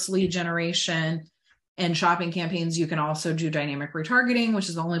 checkouts, lead generation. And shopping campaigns, you can also do dynamic retargeting, which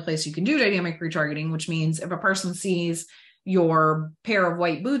is the only place you can do dynamic retargeting, which means if a person sees your pair of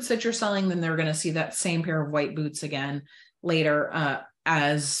white boots that you're selling, then they're going to see that same pair of white boots again later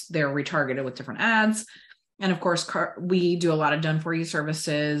as they're retargeted with different ads. And of course, we do a lot of done-for-you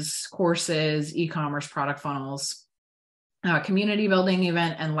services, courses, e-commerce product funnels, community building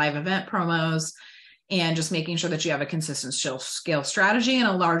event and live event promos, and just making sure that you have a consistent scale strategy and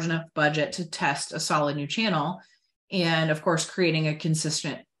a large enough budget to test a solid new channel. And of course, creating a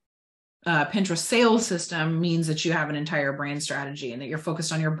consistent Pinterest sales system means that you have an entire brand strategy and that you're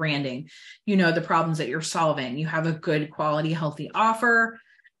focused on your branding. You know the problems that you're solving. You have a good quality, healthy offer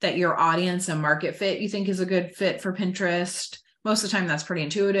that your audience and market fit you think is a good fit for Pinterest. Most of the time that's pretty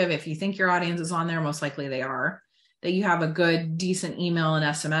intuitive. If you think your audience is on there, most likely they are. That you have a good, decent email and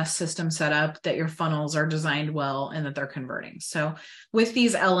SMS system set up, that your funnels are designed well, and that they're converting. So with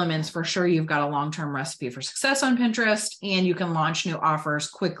these elements, for sure, you've got a long-term recipe for success on Pinterest, and you can launch new offers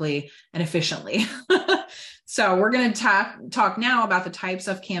quickly and efficiently. So we're going to talk now about the types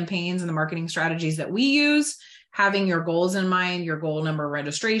of campaigns and the marketing strategies that we use, having your goals in mind, your goal number of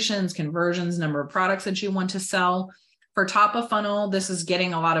registrations, conversions, number of products that you want to sell. For top of funnel, this is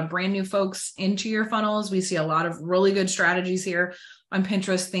getting a lot of brand new folks into your funnels. We see a lot of really good strategies here on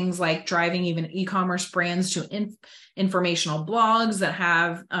Pinterest, things like driving even e-commerce brands to informational blogs that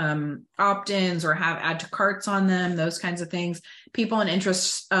have opt-ins or have add to carts on them, those kinds of things. People in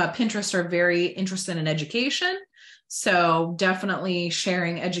Pinterest are very interested in education. So definitely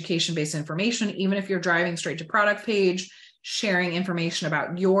sharing education-based information, even if you're driving straight to product page, sharing information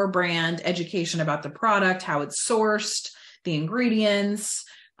about your brand, education about the product, how it's sourced, the ingredients,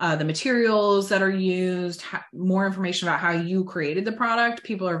 the materials that are used, more information about how you created the product.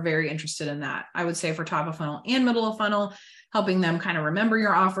 People are very interested in that. I would say for top of funnel and middle of funnel, helping them kind of remember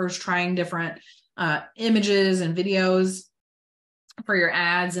your offers, trying different images and videos for your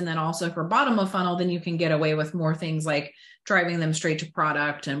ads. And then also for bottom of funnel, then you can get away with more things like driving them straight to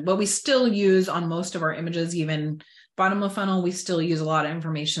product. But we still use on most of our images, even bottom of funnel, we still use a lot of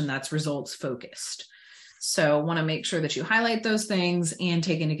information that's results focused. So want to make sure that you highlight those things and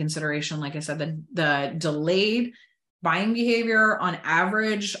take into consideration, like I said, the delayed buying behavior on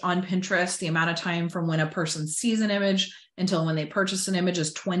average on Pinterest, the amount of time from when a person sees an image until when they purchase an image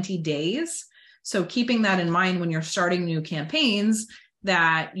is 20 days. So keeping that in mind when you're starting new campaigns,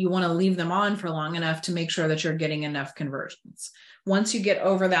 that you want to leave them on for long enough to make sure that you're getting enough conversions. Once you get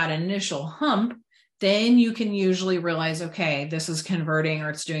over that initial hump, then you can usually realize, okay, this is converting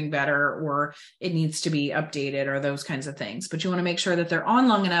or it's doing better or it needs to be updated or those kinds of things. But you want to make sure that they're on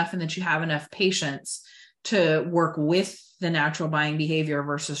long enough and that you have enough patience to work with the natural buying behavior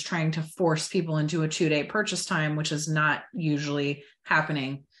versus trying to force people into a 2-day purchase time, which is not usually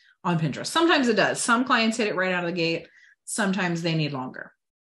happening on Pinterest. Sometimes it does. Some clients hit it right out of the gate. Sometimes they need longer.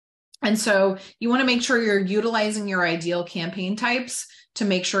 And so you want to make sure you're utilizing your ideal campaign types to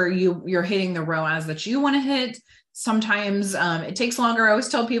make sure you're hitting the ROAS that you want to hit. Sometimes it takes longer. I always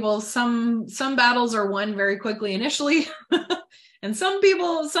tell people some battles are won very quickly initially. And some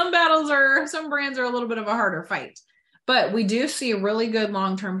brands are a little bit of a harder fight. But we do see a really good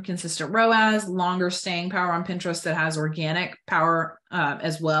long-term consistent ROAS, longer staying power on Pinterest that has organic power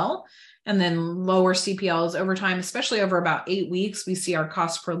as well. And then lower CPLs over time, especially over about 8 weeks, we see our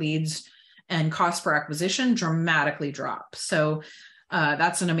cost per leads and cost per acquisition dramatically drop. So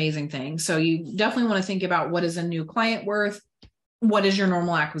that's an amazing thing. So you definitely want to think about what is a new client worth? What is your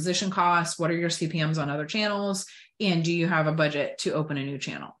normal acquisition cost? What are your CPMs on other channels? And do you have a budget to open a new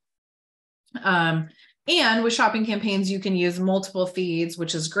channel? And with shopping campaigns, you can use multiple feeds,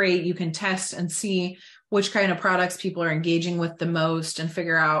 which is great. You can test and see which kind of products people are engaging with the most and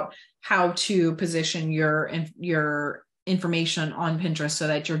figure out how to position your information on Pinterest so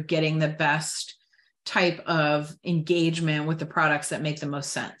that you're getting the best type of engagement with the products that make the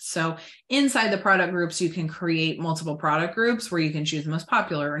most sense. So inside the product groups, you can create multiple product groups where you can choose the most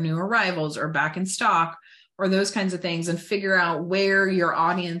popular or new arrivals or back in stock or those kinds of things and figure out where your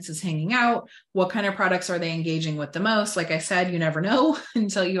audience is hanging out. What kind of products are they engaging with the most? Like I said, you never know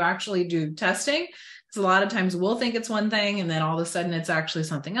until you actually do testing. Because a lot of times we'll think it's one thing and then all of a sudden it's actually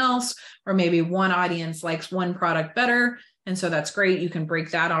something else, or maybe one audience likes one product better. And so that's great. You can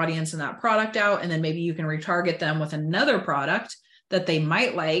break that audience and that product out, and then maybe you can retarget them with another product that they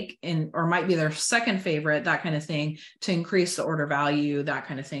might like or might be their second favorite, that kind of thing, to increase the order value, that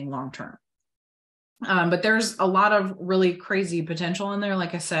kind of thing long term. But there's a lot of really crazy potential in there.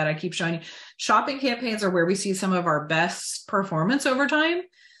 Like I said, I keep showing you shopping campaigns are where we see some of our best performance over time.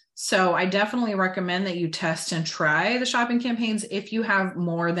 So I definitely recommend that you test and try the shopping campaigns if you have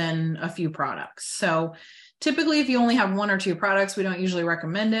more than a few products. So typically, if you only have 1 or 2 products, we don't usually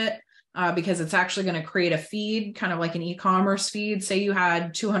recommend it because it's actually going to create a feed, kind of like an e-commerce feed. Say you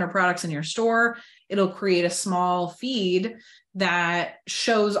had 200 products in your store, it'll create a small feed that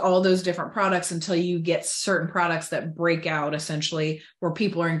shows all those different products until you get certain products that break out, essentially, where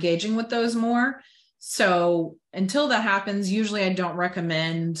people are engaging with those more. So until that happens, usually I don't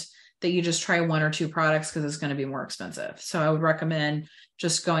recommend that you just try 1 or 2 products because it's going to be more expensive. So I would recommend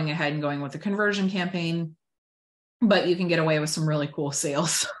just going ahead and going with the conversion campaign, but you can get away with some really cool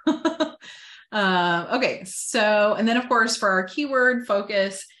sales. Okay. So, and then of course, for our keyword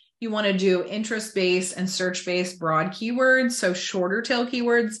focus You want to do interest-based and search-based broad keywords, so shorter tail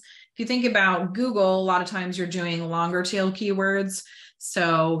keywords. If you think about Google, a lot of times you're doing longer tail keywords.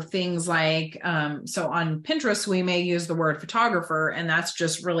 So things like, so on Pinterest, we may use the word photographer, and that's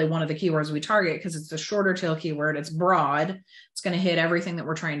just really one of the keywords we target because it's a shorter tail keyword. It's broad. It's going to hit everything that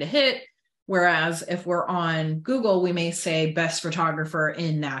we're trying to hit. Whereas if we're on Google, we may say best photographer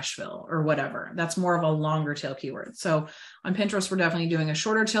in Nashville or whatever. That's more of a longer tail keyword. So on Pinterest, we're definitely doing a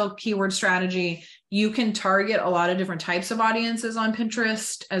shorter tail keyword strategy. You can target a lot of different types of audiences on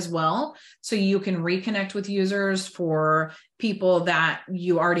Pinterest as well. So you can reconnect with users for people that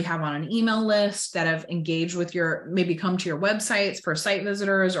you already have on an email list that have engaged with your, maybe come to your websites for site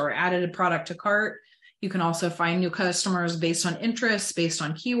visitors or added a product to cart. You can also find new customers based on interests, based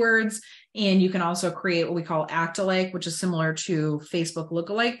on keywords. And you can also create what we call act-alike, which is similar to Facebook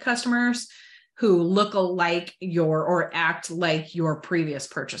lookalike customers who look alike your or act like your previous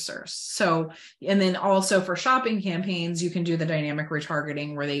purchasers. So, and then also for shopping campaigns, you can do the dynamic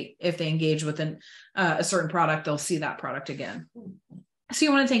retargeting where if they engage with a certain product, they'll see that product again. So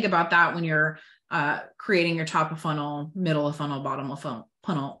you want to think about that when you're creating your top of funnel, middle of funnel, bottom of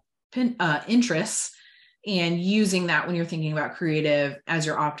funnel interests, and using that when you're thinking about creative as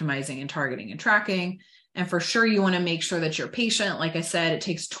you're optimizing and targeting and tracking. And for sure, you want to make sure that you're patient. Like I said, it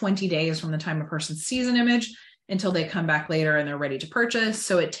takes 20 days from the time a person sees an image until they come back later and they're ready to purchase.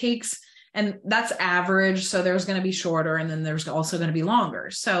 So it takes, and that's average. So there's going to be shorter, and then there's also going to be longer.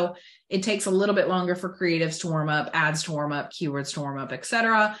 So it takes a little bit longer for creatives to warm up, ads to warm up, keywords to warm up, et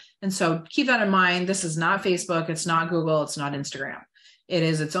cetera. And so keep that in mind. This is not Facebook. It's not Google. It's not Instagram. It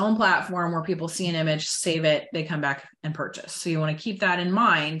is its own platform where people see an image, save it, they come back and purchase. So you want to keep that in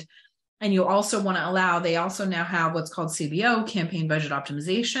mind. And you also want to allow, they also now have what's called CBO, campaign budget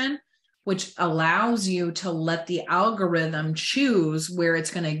optimization, which allows you to let the algorithm choose where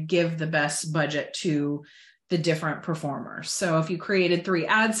it's going to give the best budget to the different performers. So if you created 3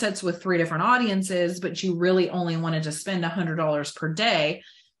 ad sets with 3 different audiences, but you really only wanted to spend $100 per day,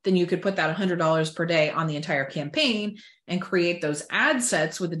 then you could put that $100 per day on the entire campaign and create those ad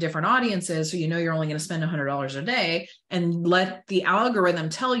sets with the different audiences. So you know you're only going to spend $100 a day, and let the algorithm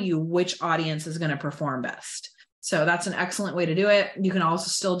tell you which audience is going to perform best. So that's an excellent way to do it. You can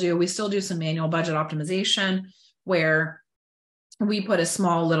also we still do some manual budget optimization where we put a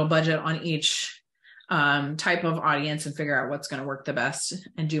small little budget on each type of audience and figure out what's going to work the best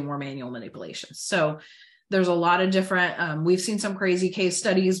and do more manual manipulations. So there's a lot of different, we've seen some crazy case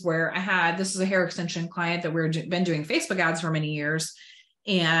studies where this is a hair extension client that we've been doing Facebook ads for many years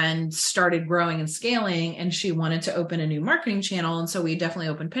and started growing and scaling. And she wanted to open a new marketing channel. And so we definitely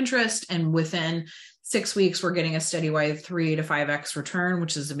opened Pinterest. And within 6 weeks, we're getting a steady 3 to 5x return,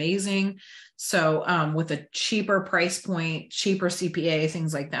 which is amazing. So with a cheaper price point, cheaper CPA,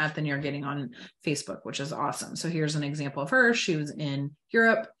 things like that, than you're getting on Facebook, which is awesome. So here's an example of her. She was in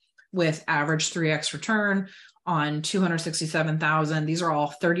Europe with average 3x return on 267,000. These are all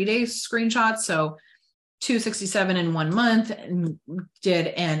 30 days screenshots. So 267 in 1 month, and did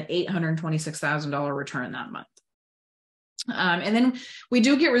an $826,000 return that month. And then we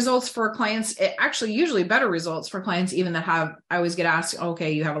do get results for clients, actually usually better results for clients even that I always get asked,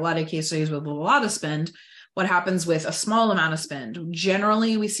 okay, you have a lot of case studies with a lot of spend. What happens with a small amount of spend?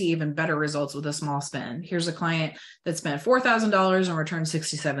 Generally, we see even better results with a small spend. Here's a client that spent $4,000 and returned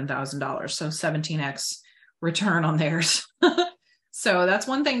 $67,000. So 17x return on theirs. So that's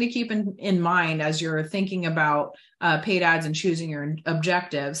one thing to keep in mind as you're thinking about paid ads and choosing your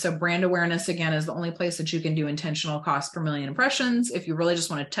objective. So brand awareness, again, is the only place that you can do intentional cost per million impressions. If you really just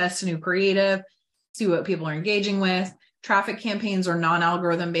want to test a new creative, see what people are engaging with. Traffic campaigns are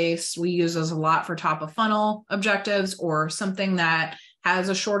non-algorithm based. We use those a lot for top of funnel objectives or something that has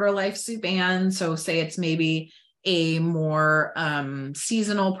a shorter lifespan. So say it's maybe a more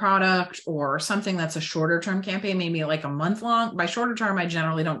seasonal product or something that's a shorter term campaign, maybe like a month long. By shorter term, I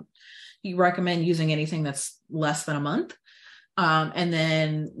generally don't recommend using anything that's less than a month. And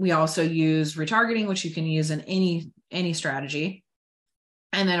then we also use retargeting, which you can use in any strategy.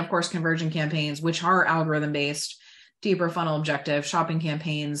 And then of course, conversion campaigns, which are algorithm based. Deeper funnel objective, shopping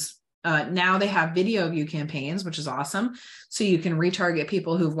campaigns. Now they have video view campaigns, which is awesome. So you can retarget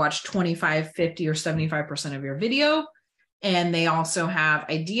people who've watched 25, 50, or 75% of your video. And they also have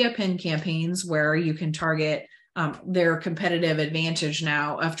idea pin campaigns where you can target their competitive advantage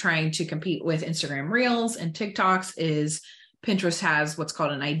now of trying to compete with Instagram Reels and TikToks is Pinterest has what's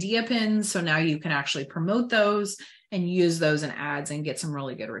called an idea pin. So now you can actually promote those and use those in ads and get some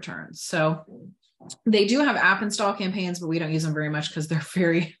really good returns. So they do have app install campaigns, but we don't use them very much because they're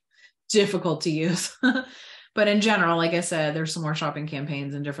very difficult to use. But in general, like I said, there's some more shopping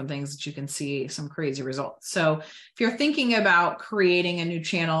campaigns and different things that you can see some crazy results. So if you're thinking about creating a new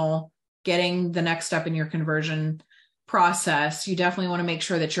channel, getting the next step in your conversion process, you definitely want to make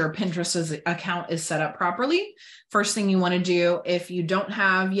sure that your Pinterest account is set up properly. First thing you want to do, if you don't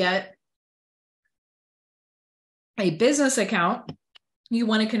have yet a business account, you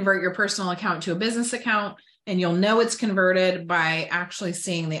want to convert your personal account to a business account, and you'll know it's converted by actually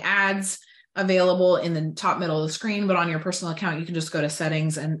seeing the ads available in the top middle of the screen. But on your personal account, you can just go to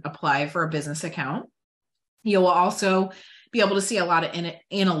settings and apply for a business account. You will also be able to see a lot of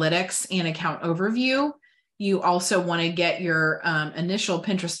analytics and account overview. You also want to get your initial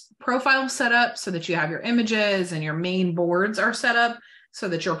Pinterest profile set up so that you have your images and your main boards are set up so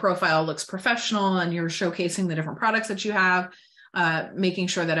that your profile looks professional and you're showcasing the different products that you have, making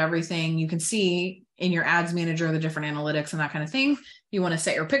sure that everything you can see in your ads manager, the different analytics and that kind of thing. You want to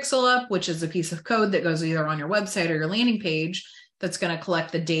set your pixel up, which is a piece of code that goes either on your website or your landing page that's going to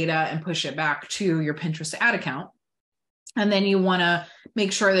collect the data and push it back to your Pinterest ad account. And then you want to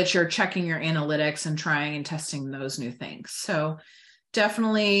make sure that you're checking your analytics and trying and testing those new things. So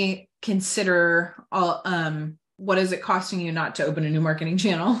definitely consider what is it costing you not to open a new marketing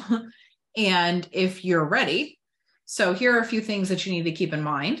channel and if you're ready. So here are a few things that you need to keep in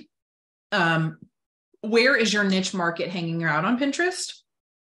mind. Where is your niche market hanging out on Pinterest?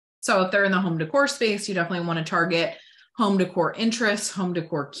 So if they're in the home decor space, you definitely want to target home decor interests, home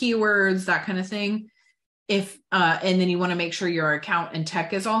decor keywords, that kind of thing. And then you want to make sure your account and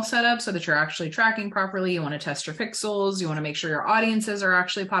tech is all set up so that you're actually tracking properly. You want to test your pixels. You want to make sure your audiences are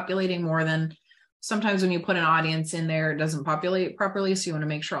actually populating more than sometimes when you put an audience in there, it doesn't populate properly. So you want to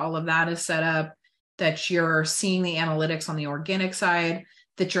make sure all of that is set up, that you're seeing the analytics on the organic side,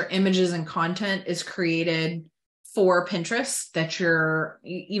 that your images and content is created for Pinterest, that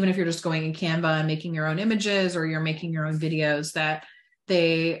even if you're just going in Canva and making your own images or you're making your own videos, that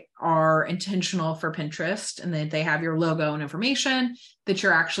they are intentional for Pinterest and that they have your logo and information, that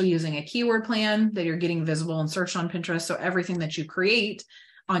you're actually using a keyword plan, that you're getting visible and searched on Pinterest. So everything that you create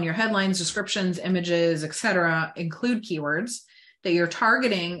on your headlines, descriptions, images, etc., include keywords, that your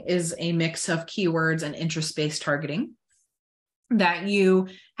targeting is a mix of keywords and interest-based targeting, that you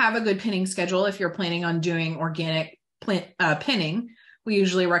have a good pinning schedule. If you're planning on doing organic pinning, we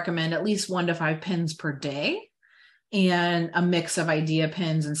usually recommend at least 1 to 5 pins per day and a mix of idea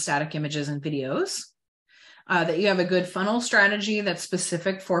pins and static images and videos. That you have a good funnel strategy that's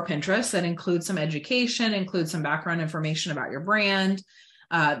specific for Pinterest, that includes some education, includes some background information about your brand,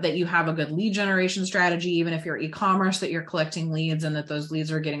 that you have a good lead generation strategy, even if you're e-commerce, that you're collecting leads and that those leads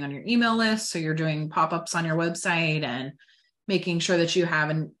are getting on your email list. So you're doing pop-ups on your website and making sure that you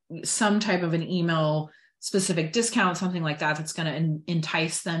have some type of an email specific discount, something like that, that's going to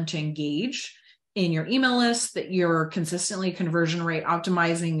entice them to engage in your email list, that you're consistently conversion rate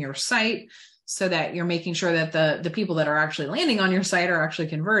optimizing your site so that you're making sure that the people that are actually landing on your site are actually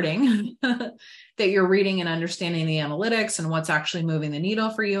converting, that you're reading and understanding the analytics and what's actually moving the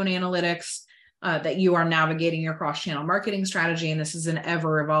needle for you in analytics, that you are navigating your cross-channel marketing strategy. And this is an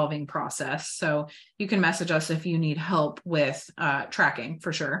ever-evolving process. So you can message us if you need help with tracking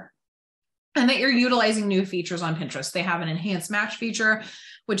for sure. And that you're utilizing new features on Pinterest. They have an enhanced match feature,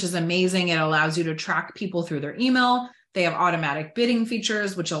 which is amazing. It allows you to track people through their email. They have automatic bidding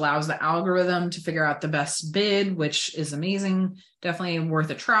features, which allows the algorithm to figure out the best bid, which is amazing. Definitely worth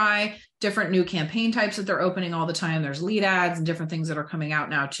a try. Different new campaign types that they're opening all the time. There's lead ads and different things that are coming out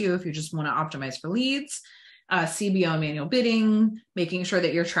now too, if you just want to optimize for leads. CBO manual bidding, making sure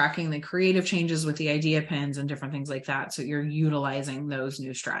that you're tracking the creative changes with the idea pins and different things like that. So you're utilizing those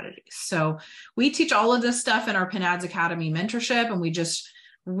new strategies. So we teach all of this stuff in our Pin Ads Academy mentorship. And we just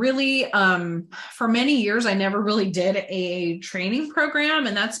really, for many years, I never really did a training program.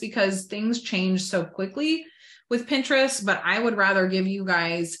 And that's because things change so quickly with Pinterest. But I would rather give you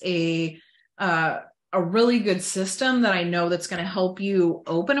guys a really good system that I know that's going to help you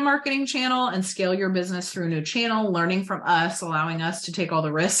open a marketing channel and scale your business through a new channel, learning from us, allowing us to take all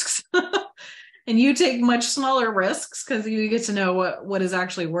the risks. And you take much smaller risks because you get to know what is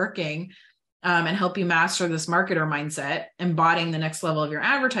actually working, and help you master this marketer mindset, embodying the next level of your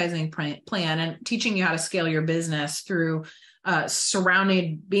advertising plan and teaching you how to scale your business through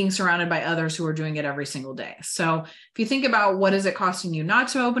being surrounded by others who are doing it every single day. So if you think about what is it costing you not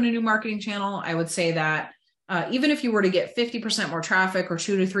to open a new marketing channel, I would say that even if you were to get 50% more traffic or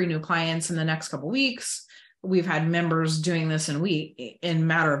 2 to 3 new clients in the next couple of weeks, we've had members doing this in a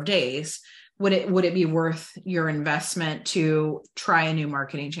matter of days. Would it be worth your investment to try a new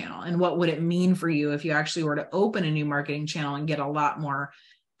marketing channel? And what would it mean for you if you actually were to open a new marketing channel and get a lot more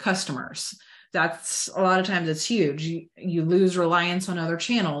customers? That's a lot of times it's huge. You lose reliance on other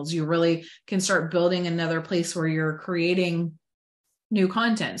channels. You really can start building another place where you're creating new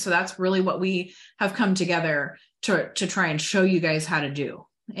content. So that's really what we have come together to try and show you guys how to do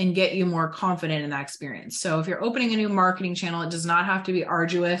and get you more confident in that experience. So if you're opening a new marketing channel, it does not have to be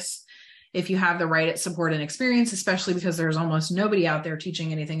arduous if you have the right support and experience, especially because there's almost nobody out there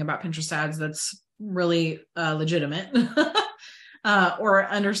teaching anything about Pinterest ads that's really legitimate or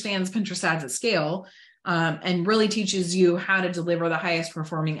understands Pinterest ads at scale, and really teaches you how to deliver the highest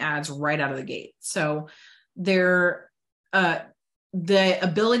performing ads right out of the gate. So the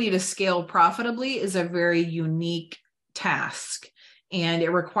ability to scale profitably is a very unique task. And it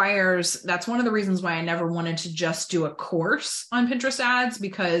requires, that's one of the reasons why I never wanted to just do a course on Pinterest ads,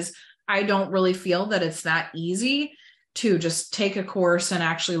 because I don't really feel that it's that easy to just take a course and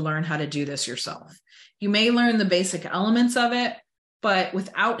actually learn how to do this yourself. You may learn the basic elements of it, but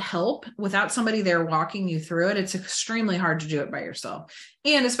without help, without somebody there walking you through it, it's extremely hard to do it by yourself.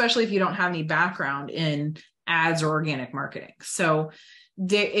 And especially if you don't have any background in ads or organic marketing. So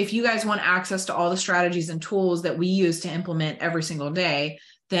if you guys want access to all the strategies and tools that we use to implement every single day,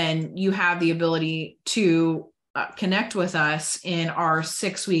 then you have the ability to connect with us in our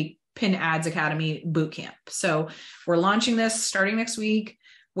 6-week Pin Ads Academy Bootcamp. So we're launching this starting next week,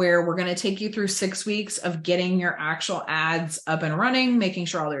 where we're going to take you through 6 weeks of getting your actual ads up and running, making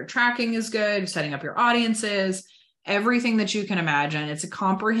sure all your tracking is good, setting up your audiences, everything that you can imagine. It's a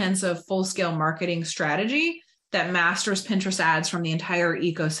comprehensive full-scale marketing strategy that masters Pinterest ads from the entire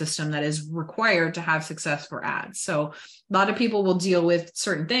ecosystem that is required to have success for ads. So a lot of people will deal with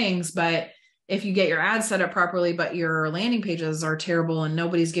certain things, but if you get your ads set up properly, but your landing pages are terrible and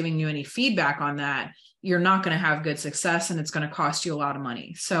nobody's giving you any feedback on that, you're not going to have good success and it's going to cost you a lot of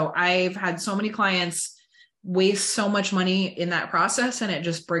money. So I've had so many clients waste so much money in that process, and it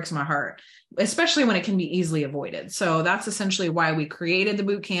just breaks my heart, especially when it can be easily avoided. So that's essentially why we created the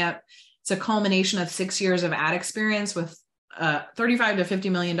bootcamp. It's a culmination of 6 years of ad experience with $35 to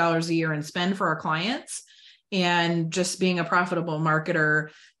 $50 million a year in spend for our clients, and just being a profitable marketer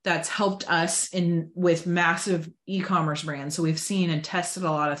that's helped us with massive e-commerce brands. So we've seen and tested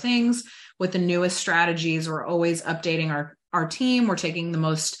a lot of things with the newest strategies. We're always updating our team. We're taking the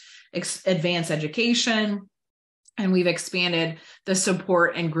most advanced education, and we've expanded the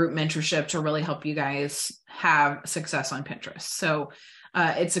support and group mentorship to really help you guys have success on Pinterest. So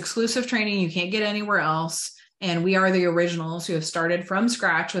it's exclusive training you can't get anywhere else. And we are the originals who have started from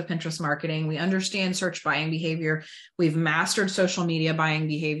scratch with Pinterest marketing. We understand search buying behavior. We've mastered social media buying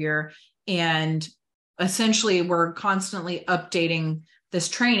behavior. And essentially, we're constantly updating this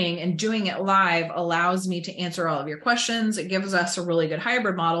training, and doing it live allows me to answer all of your questions. It gives us a really good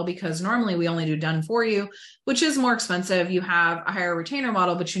hybrid model, because normally we only do done for you, which is more expensive. You have a higher retainer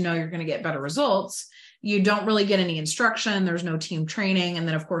model, but you know you're going to get better results. You don't really get any instruction. There's no team training. And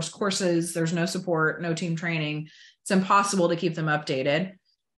then, of course, courses, there's no support, no team training. It's impossible to keep them updated.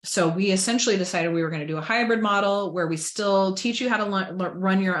 So we essentially decided we were going to do a hybrid model where we still teach you how to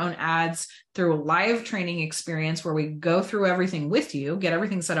run your own ads through a live training experience, where we go through everything with you, get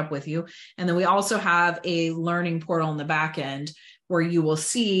everything set up with you. And then we also have a learning portal in the back end where you will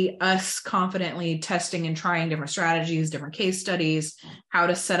see us confidently testing and trying different strategies, different case studies, how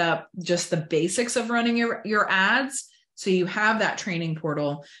to set up just the basics of running your ads. So you have that training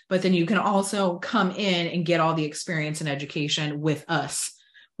portal, but then you can also come in and get all the experience and education with us,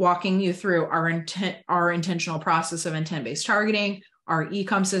 walking you through our intentional process of intent-based targeting, our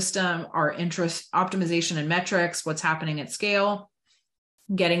e-com system, our interest optimization and metrics, what's happening at scale,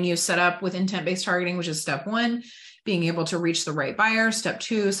 getting you set up with intent-based targeting, which is step 1, being able to reach the right buyer. Step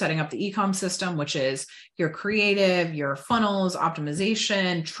 2, setting up the e-com system, which is your creative, your funnels,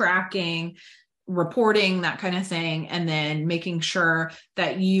 optimization, tracking, reporting, that kind of thing. And then making sure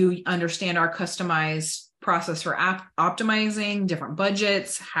that you understand our customized process for optimizing different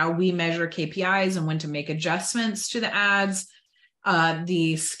budgets, how we measure KPIs and when to make adjustments to the ads,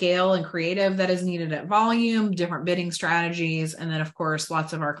 the scale and creative that is needed at volume, different bidding strategies. And then, of course,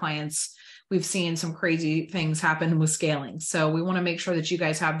 lots of our clients, we've seen some crazy things happen with scaling. So we want to make sure that you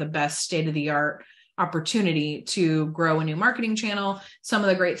guys have the best state-of-the-art opportunity to grow a new marketing channel. Some of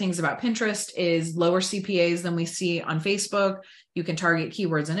the great things about Pinterest is lower CPAs than we see on Facebook. You can target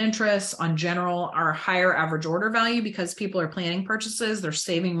keywords and interests. On general, our higher average order value, because people are planning purchases, they're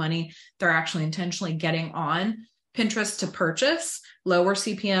saving money, they're actually intentionally getting on Pinterest to purchase. Lower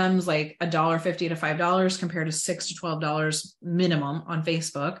CPMs like $1.50 to $5 compared to $6 to $12 minimum on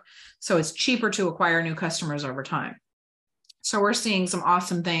Facebook. So it's cheaper to acquire new customers over time. So we're seeing some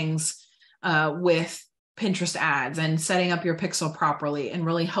awesome things with Pinterest ads and setting up your pixel properly and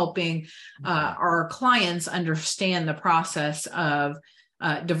really helping our clients understand the process of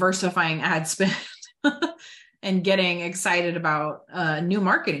diversifying ad spend and getting excited about new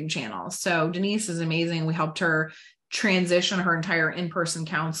marketing channels. So Denise is amazing. We helped her transition her entire in-person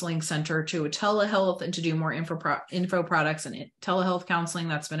counseling center to a telehealth and to do more info products and telehealth counseling.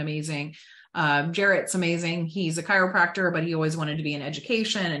 That's been amazing. Jarrett's amazing. He's a chiropractor, but he always wanted to be in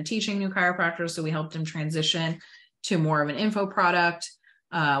education and teaching new chiropractors. So we helped him transition to more of an info product.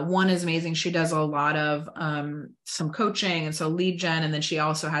 One is amazing. She does a lot of some coaching and so lead gen. And then she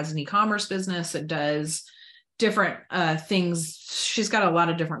also has an e-commerce business that does different things. She's got a lot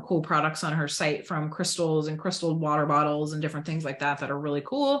of different cool products on her site, from crystals and crystal water bottles and different things like that are really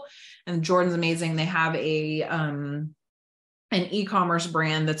cool. And Jordan's amazing. They have an e-commerce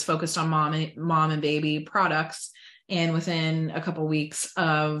brand that's focused on mom and baby products. And within a couple of weeks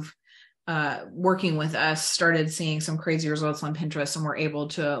of working with us, started seeing some crazy results on Pinterest, and we're able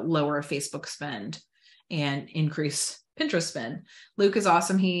to lower Facebook spend and increase Pinterest spend. Luke is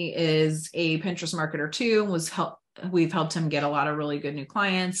awesome. He is a Pinterest marketer too. We've helped him get a lot of really good new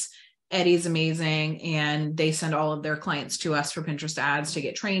clients. Eddie's amazing, and they send all of their clients to us for Pinterest ads to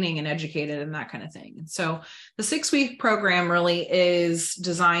get training and educated and that kind of thing. And so the 6-week program really is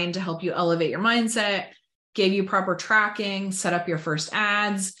designed to help you elevate your mindset, give you proper tracking, set up your first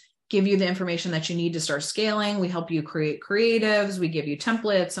ads, give you the information that you need to start scaling. We help you create creatives. We give you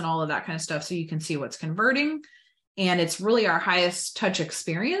templates and all of that kind of stuff so you can see what's converting. And it's really our highest touch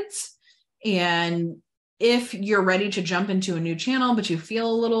experience. And if you're ready to jump into a new channel, but you feel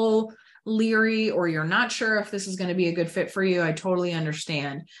a little leery or you're not sure if this is going to be a good fit for you, I totally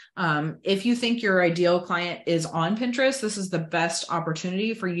understand. If you think your ideal client is on Pinterest, this is the best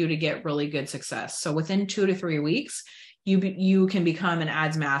opportunity for you to get really good success. So within 2 to 3 weeks, you can become an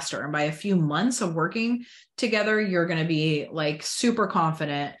ads master. And by a few months of working together, you're going to be like super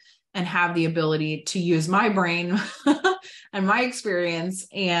confident and have the ability to use my brain and my experience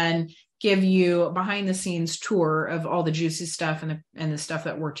and give you a behind the scenes tour of all the juicy stuff and the stuff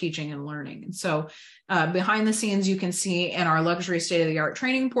that we're teaching and learning. And so behind the scenes, you can see in our luxury state of the art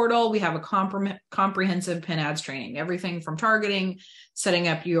training portal, we have a comprehensive pin ads training, everything from targeting, setting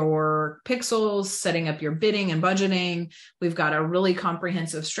up your pixels, setting up your bidding and budgeting. We've got a really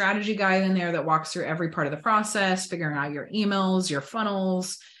comprehensive strategy guide in there that walks through every part of the process, figuring out your emails, your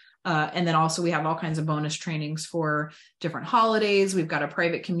funnels. And then also we have all kinds of bonus trainings for different holidays. We've got a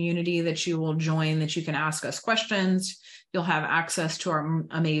private community that you will join that you can ask us questions. You'll have access to our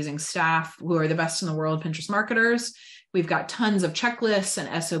amazing staff who are the best in the world Pinterest marketers. We've got tons of checklists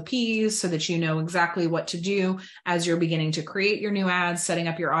and SOPs so that you know exactly what to do as you're beginning to create your new ads, setting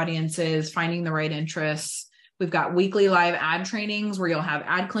up your audiences, finding the right interests. We've got weekly live ad trainings where you'll have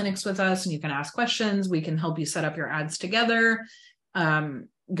ad clinics with us and you can ask questions. We can help you set up your ads together.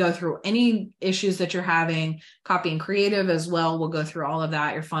 Go through any issues that you're having, copy and creative as well. We'll go through all of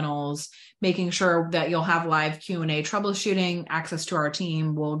that, your funnels, making sure that you'll have live Q&A troubleshooting, access to our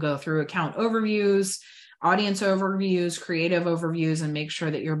team. We'll go through account overviews, audience overviews, creative overviews, and make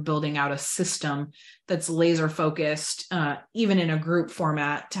sure that you're building out a system that's laser focused, even in a group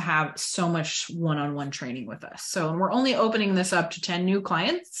format, to have so much one-on-one training with us. So we're only opening this up to 10 new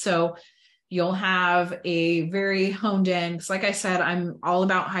clients. So you'll have a very honed in, because like I said, I'm all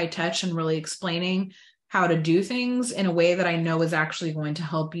about high touch and really explaining how to do things in a way that I know is actually going to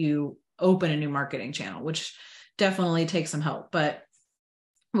help you open a new marketing channel, which definitely takes some help. But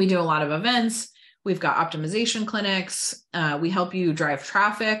we do a lot of events. We've got optimization clinics. We help you drive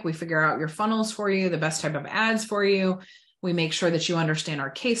traffic. We figure out your funnels for you, the best type of ads for you. We make sure that you understand our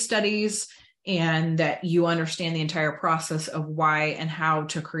case studies and that you understand the entire process of why and how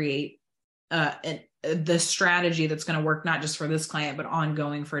to create the strategy that's going to work not just for this client, but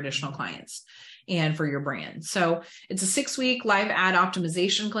ongoing for additional clients and for your brand. So it's a 6-week live ad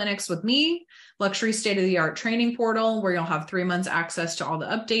optimization clinics with me, luxury state-of-the-art training portal where you'll have 3 months access to all the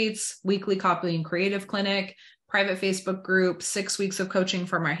updates, weekly copy and creative clinic, private Facebook group, 6 weeks of coaching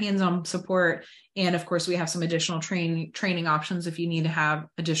for my hands-on support. And of course, we have some additional training options if you need to have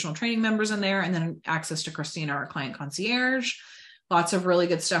additional training members in there, and then access to Christina, our client concierge. Lots of really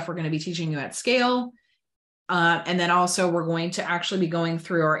good stuff we're going to be teaching you at scale. And then also we're going to actually be going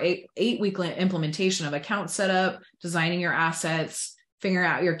through our eight-week implementation of account setup, designing your assets, figuring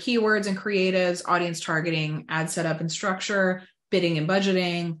out your keywords and creatives, audience targeting, ad setup and structure, bidding and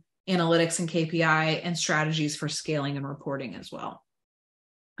budgeting, analytics and KPI, and strategies for scaling and reporting as well.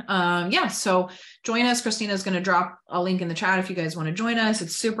 So join us. Christina's going to drop a link in the chat if you guys want to join us.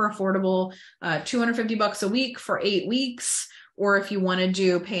 It's super affordable, $250 a week for 8 weeks. or if you want to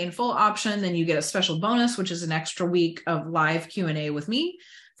do pay in full option, then you get a special bonus, which is an extra week of live Q&A with me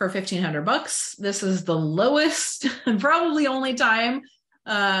for $1,500. This is the lowest and probably only time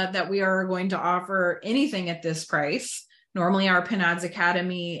that we are going to offer anything at this price. Normally our Pin Ads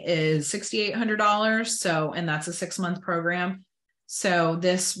Academy is $6,800. So, and that's a 6-month program. So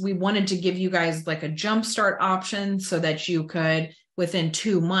we wanted to give you guys like a jumpstart option so that you could, within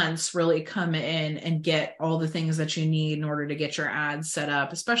 2 months, really come in and get all the things that you need in order to get your ads set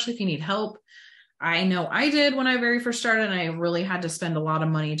up, especially if you need help. I know I did when I very first started, and I really had to spend a lot of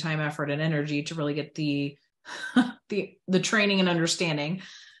money, time, effort, and energy to really get the training and understanding.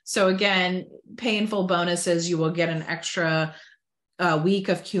 So again, pay in full bonuses, you will get an extra week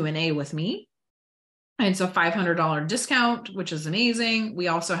of Q&A with me. It's a $500 discount, which is amazing. We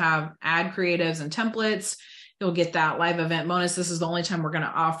also have ad creatives and templates. You'll get that live event bonus. This is the only time we're going to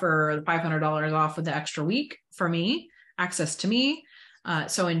offer the $500 off with the extra week for me, access to me.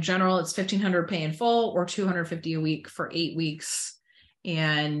 So in general, it's $1,500 pay in full or $250 a week for 8 weeks.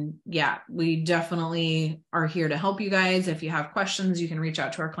 And yeah, we definitely are here to help you guys. If you have questions, you can reach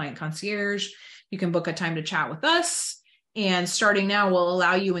out to our client concierge. You can book a time to chat with us. And starting now will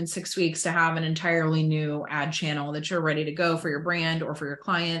allow you in 6 weeks to have an entirely new ad channel that you're ready to go for your brand or for your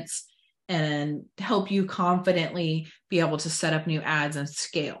clients, and help you confidently be able to set up new ads and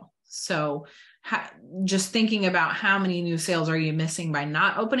scale. So just thinking about how many new sales are you missing by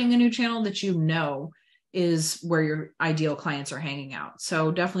not opening a new channel that you know is where your ideal clients are hanging out.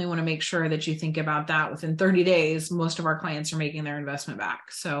 So definitely want to make sure that you think about that. Within 30 days, most of our clients are making their investment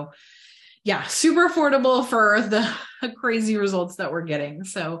back. So yeah, super affordable for the crazy results that we're getting.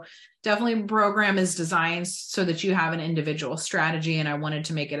 So definitely program is designed so that you have an individual strategy, and I wanted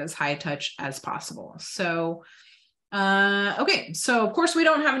to make it as high touch as possible. So, okay. So of course we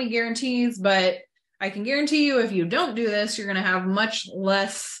don't have any guarantees, but I can guarantee you if you don't do this, you're going to have much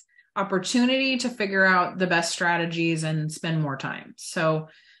less opportunity to figure out the best strategies and spend more time. So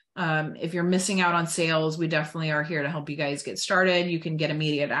if you're missing out on sales, we definitely are here to help you guys get started. You can get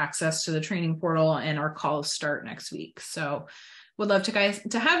immediate access to the training portal, and our calls start next week. So would love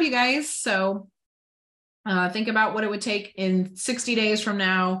to have you guys. So think about what it would take in 60 days from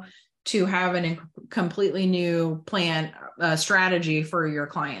now to have a completely new plan, strategy for your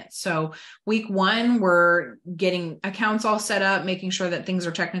clients. So week 1, we're getting accounts all set up, making sure that things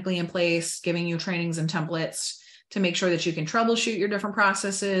are technically in place, giving you trainings and templates to make sure that you can troubleshoot your different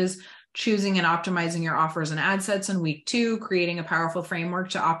processes, choosing and optimizing your offers and ad sets in week 2, creating a powerful framework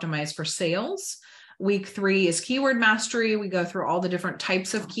to optimize for sales. Week 3 is keyword mastery. We go through all the different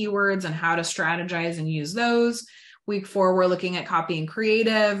types of keywords and how to strategize and use those. Week 4, we're looking at copy and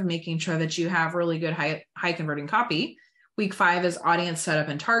creative, making sure that you have really good high converting copy. Week 5 is audience setup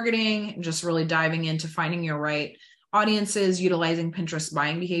and targeting, just really diving into finding your right audiences, utilizing Pinterest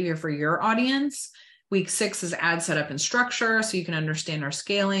buying behavior for your audience. Week 6 is ad setup and structure, so you can understand our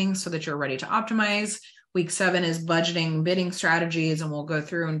scaling so that you're ready to optimize. Week 7 is budgeting, bidding strategies, and we'll go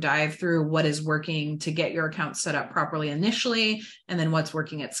through and dive through what is working to get your account set up properly initially, and then what's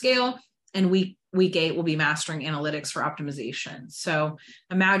working at scale. And week 8 will be mastering analytics for optimization. So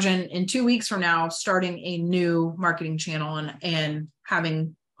imagine in 2 weeks from now, starting a new marketing channel and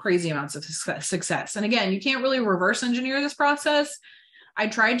having crazy amounts of success. And again, you can't really reverse engineer this process. I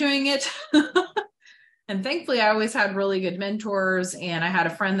tried doing it. And thankfully, I always had really good mentors, and I had a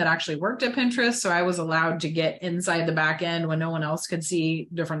friend that actually worked at Pinterest, so I was allowed to get inside the back end when no one else could see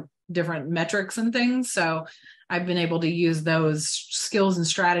different metrics and things. So I've been able to use those skills and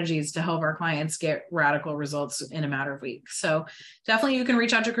strategies to help our clients get radical results in a matter of weeks. So definitely you can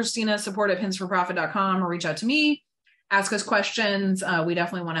reach out to Christina, support@pinsforprofit.com, or reach out to me, ask us questions. We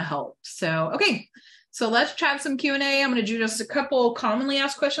definitely want to help. So, okay. So let's chat some Q&A. I'm going to do just a couple commonly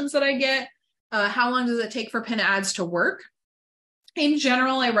asked questions that I get. How long does it take for pin ads to work? In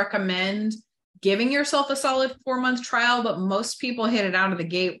general, I recommend giving yourself a solid 4-month trial, but most people hit it out of the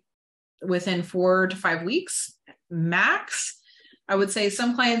gate within 4 to 5 weeks max. I would say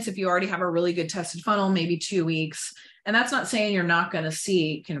some clients, if you already have a really good tested funnel, maybe 2 weeks. And that's not saying you're not going to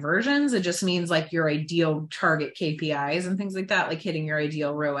see conversions. It just means like your ideal target KPIs and things like that, like hitting your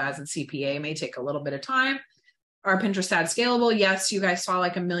ideal ROAS and CPA may take a little bit of time. Are Pinterest ads scalable? Yes, you guys saw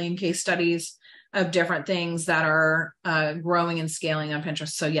like 1 million case studies of different things that are growing and scaling on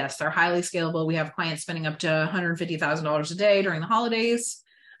Pinterest. So yes, they're highly scalable. We have clients spending up to $150,000 a day during the holidays.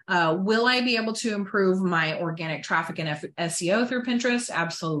 Will I be able to improve my organic traffic and SEO through Pinterest?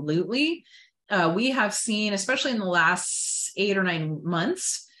 Absolutely. We have seen, especially in the last 8 or 9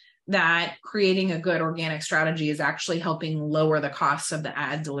 months, that creating a good organic strategy is actually helping lower the costs of the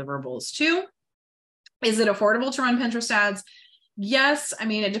ad deliverables too. Is it affordable to run Pinterest ads? Yes. I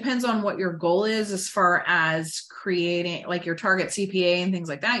mean, it depends on what your goal is as far as creating like your target CPA and things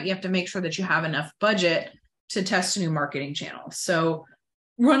like that. You have to make sure that you have enough budget to test a new marketing channel. So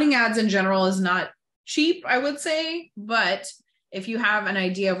running ads in general is not cheap, I would say, but if you have an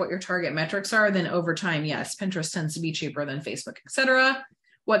idea of what your target metrics are, then over time, yes, Pinterest tends to be cheaper than Facebook, etc.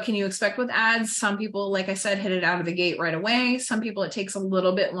 What can you expect with ads? Some people, like I said, hit it out of the gate right away. Some people, it takes a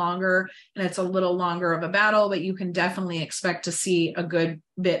little bit longer and it's a little longer of a battle, but you can definitely expect to see a good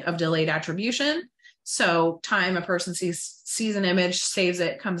bit of delayed attribution. So time a person sees an image, saves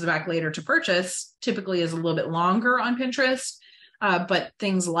it, comes back later to purchase, typically is a little bit longer on Pinterest, but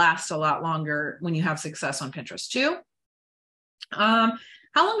things last a lot longer when you have success on Pinterest too.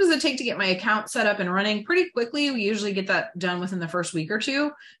 How long does it take to get my account set up and running? Pretty quickly. We usually get that done within the first week or two.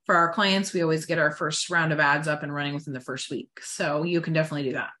 For our clients, we always get our first round of ads up and running within the first week. So you can definitely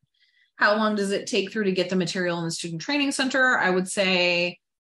do that. How long does it take through to get the material in the student training center? I would say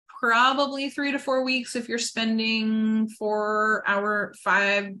probably 3 to 4 weeks if you're spending 5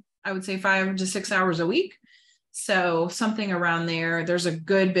 to 6 hours a week. So something around there. There's a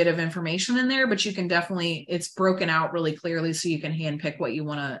good bit of information in there, but you can definitely, it's broken out really clearly so you can handpick what you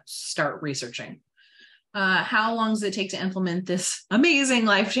want to start researching. How long does it take to implement this amazing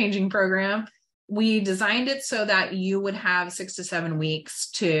life-changing program? We designed it so that you would have 6 to 7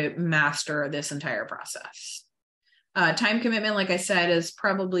 weeks to master this entire process. Time commitment, like I said, is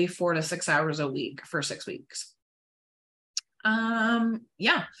probably 4 to 6 hours a week for 6 weeks.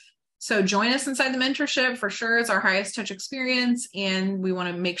 Yeah. So join us inside the mentorship for sure. It's our highest touch experience. And we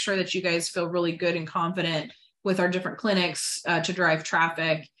want to make sure that you guys feel really good and confident with our different clinics to drive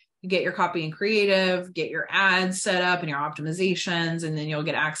traffic. You get your copy and creative, get your ads set up and your optimizations, and then you'll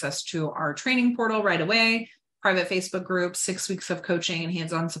get access to our training portal right away, private Facebook group, 6 weeks of coaching and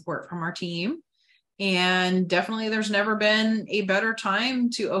hands-on support from our team. And definitely there's never been a better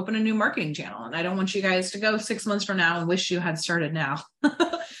time to open a new marketing channel. And I don't want you guys to go 6 months from now and wish you had started now.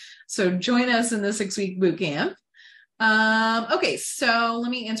 So join us in the 6-week boot camp. Okay, so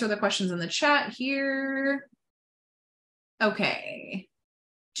let me answer the questions in the chat here. Okay.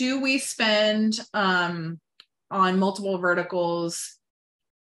 Do we spend on multiple verticals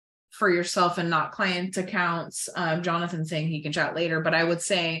for yourself and not client accounts? Jonathan saying he can chat later, but I would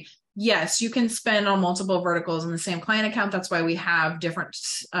say, yes, you can spend on multiple verticals in the same client account. That's why we have different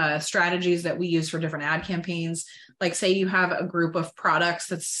strategies that we use for different ad campaigns. Like say you have a group of products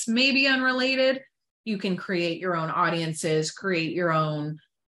that's maybe unrelated, you can create your own audiences, create your own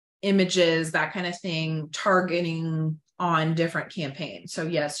images, that kind of thing, targeting on different campaigns. So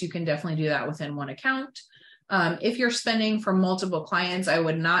yes, you can definitely do that within one account. If you're spending for multiple clients, I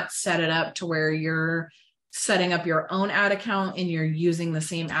would not set it up to where you're setting up your own ad account and you're using the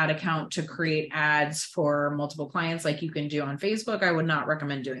same ad account to create ads for multiple clients like you can do on Facebook. I would not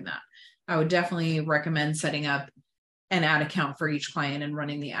recommend doing that. I would definitely recommend setting up an ad account for each client and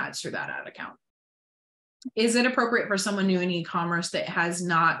running the ads through that ad account. Is it appropriate for someone new in e-commerce that has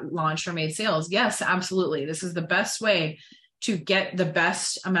not launched or made sales? Yes, absolutely. This is the best way to get the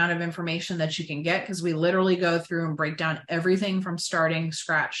best amount of information that you can get, because we literally go through and break down everything from starting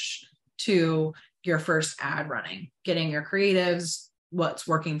scratch to your first ad running, getting your creatives, what's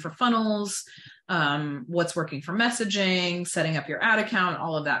working for funnels, what's working for messaging, setting up your ad account,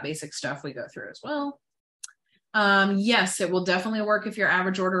 all of that basic stuff we go through as well. Yes, it will definitely work if your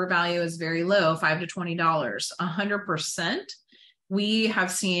average order value is very low, $5 to $20, 100%. We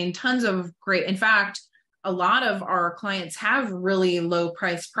have seen tons of great, in fact, a lot of our clients have really low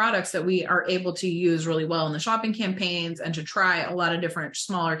price products that we are able to use really well in the shopping campaigns and to try a lot of different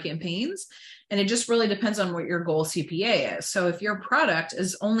smaller campaigns. And it just really depends on what your goal CPA is. So if your product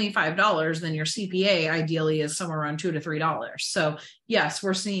is only $5, then your CPA ideally is somewhere around $2 to $3. So yes,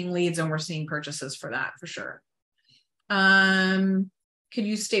 we're seeing leads and we're seeing purchases for that for sure. Could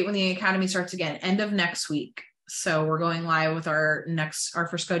you state when the academy starts again? End of next week. So we're going live with our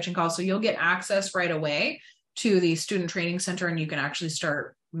first coaching call. So you'll get access right away to the student training center and you can actually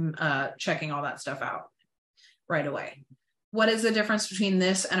start checking all that stuff out right away. What is the difference between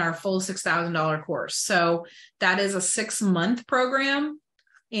this and our full $6,000 course? So that is a 6-month program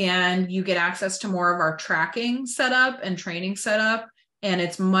and you get access to more of our tracking setup and training setup. And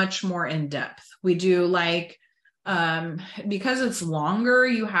it's much more in depth. We do because it's longer,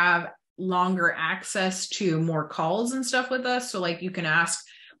 you have longer access to more calls and stuff with us. So like you can ask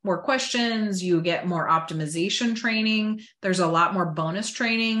more questions, you get more optimization training. There's a lot more bonus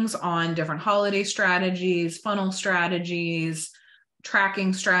trainings on different holiday strategies, funnel strategies,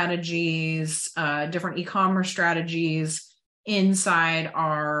 tracking strategies, different e-commerce strategies inside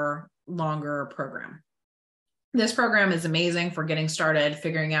our longer program. This program is amazing for getting started,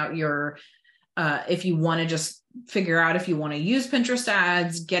 figuring out your, if you want to just figure out if you want to use Pinterest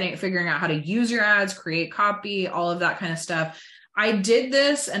ads, figuring out how to use your ads, create copy, all of that kind of stuff. I did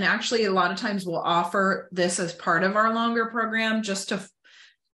this, and actually a lot of times we'll offer this as part of our longer program just to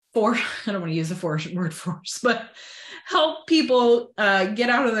I don't want to use the word force, but help people get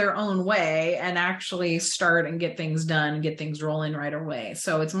out of their own way and actually start and get things done, get things rolling right away.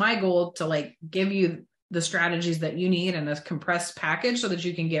 So it's my goal to like give you the strategies that you need in a compressed package so that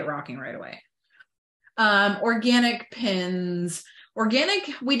you can get rocking right away. Organic pins. Organic,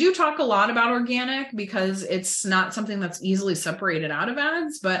 we do talk a lot about organic because it's not something that's easily separated out of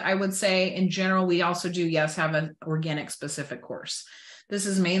ads, but I would say in general, we also do, yes, have an organic specific course. This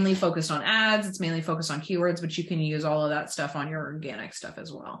is mainly focused on ads. It's mainly focused on keywords, but you can use all of that stuff on your organic stuff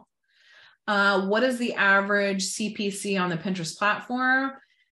as well. What is the average CPC on the Pinterest platform?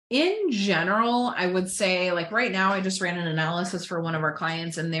 In general, I would say, like right now, I just ran an analysis for one of our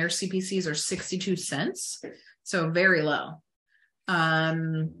clients and their CPCs are 62 cents. So very low.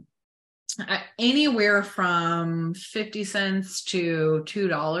 Anywhere from 50 cents to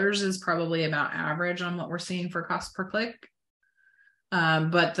 $2 is probably about average on what we're seeing for cost per click.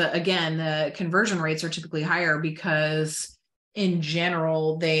 But again, the conversion rates are typically higher because in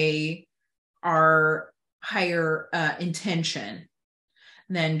general, they are higher intention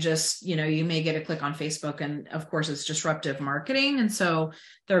than just, you may get a click on Facebook and of course it's disruptive marketing. And so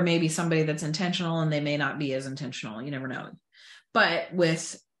there may be somebody that's intentional and they may not be as intentional. You never know. But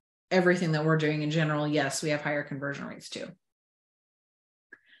with everything that we're doing in general, yes, we have higher conversion rates too.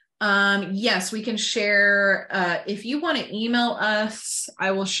 Yes, we can share. If you want to email us,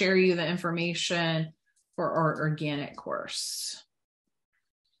 I will share you the information for our organic course.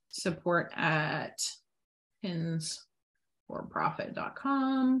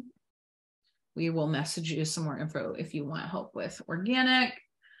 support@pinsforprofit.com. We will message you some more info if you want help with organic.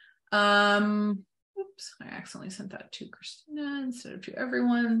 Oops, I accidentally sent that to Christina instead of to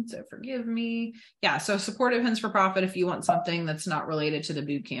everyone, so forgive me. Yeah, so support at Pins for Profit. If you want something that's not related to the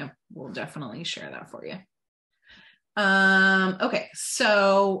bootcamp, we'll definitely share that for you. Okay,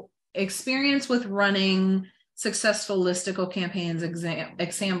 so experience with running successful listicle campaigns.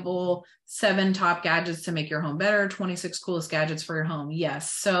 Example, 7 top gadgets to make your home better, 26 coolest gadgets for your home.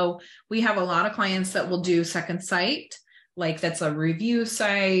 Yes, so we have a lot of clients that will do second site, like that's a review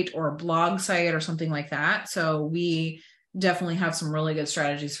site or a blog site or something like that. So we definitely have some really good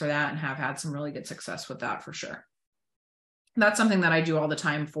strategies for that and have had some really good success with that for sure. That's something that I do all the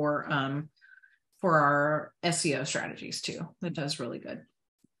time for our SEO strategies too. That does really good.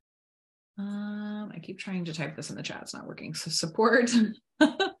 I keep trying to type this in the chat. It's not working. So support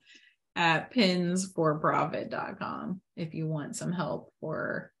at pinsforprofit.com if you want some help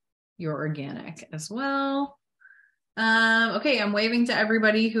for your organic as well. Okay, I'm waving to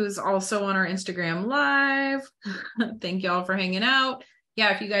everybody who's also on our Instagram live. Thank y'all for hanging out.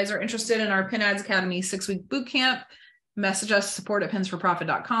 Yeah, if you guys are interested in our Pin Ads Academy 6-week bootcamp, message us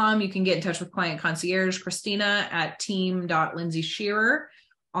support@pinsforprofit.com. You can get in touch with Client Concierge Christina at team.lindsay.shearer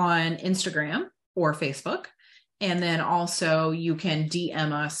on Instagram or Facebook. And then also you can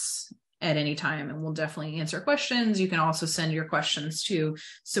DM us at any time and we'll definitely answer questions. You can also send your questions to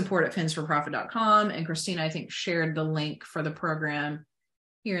support@pinsforprofit.com. And Christina, I think, shared the link for the program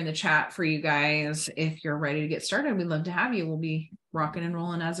here in the chat for you guys. If you're ready to get started, we'd love to have you. We'll be rocking and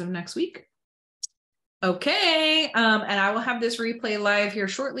rolling as of next week. Okay. And I will have this replay live here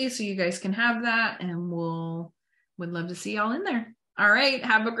shortly so you guys can have that, and would love to see y'all in there. All right.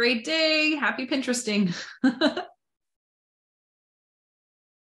 Have a great day. Happy Pinteresting.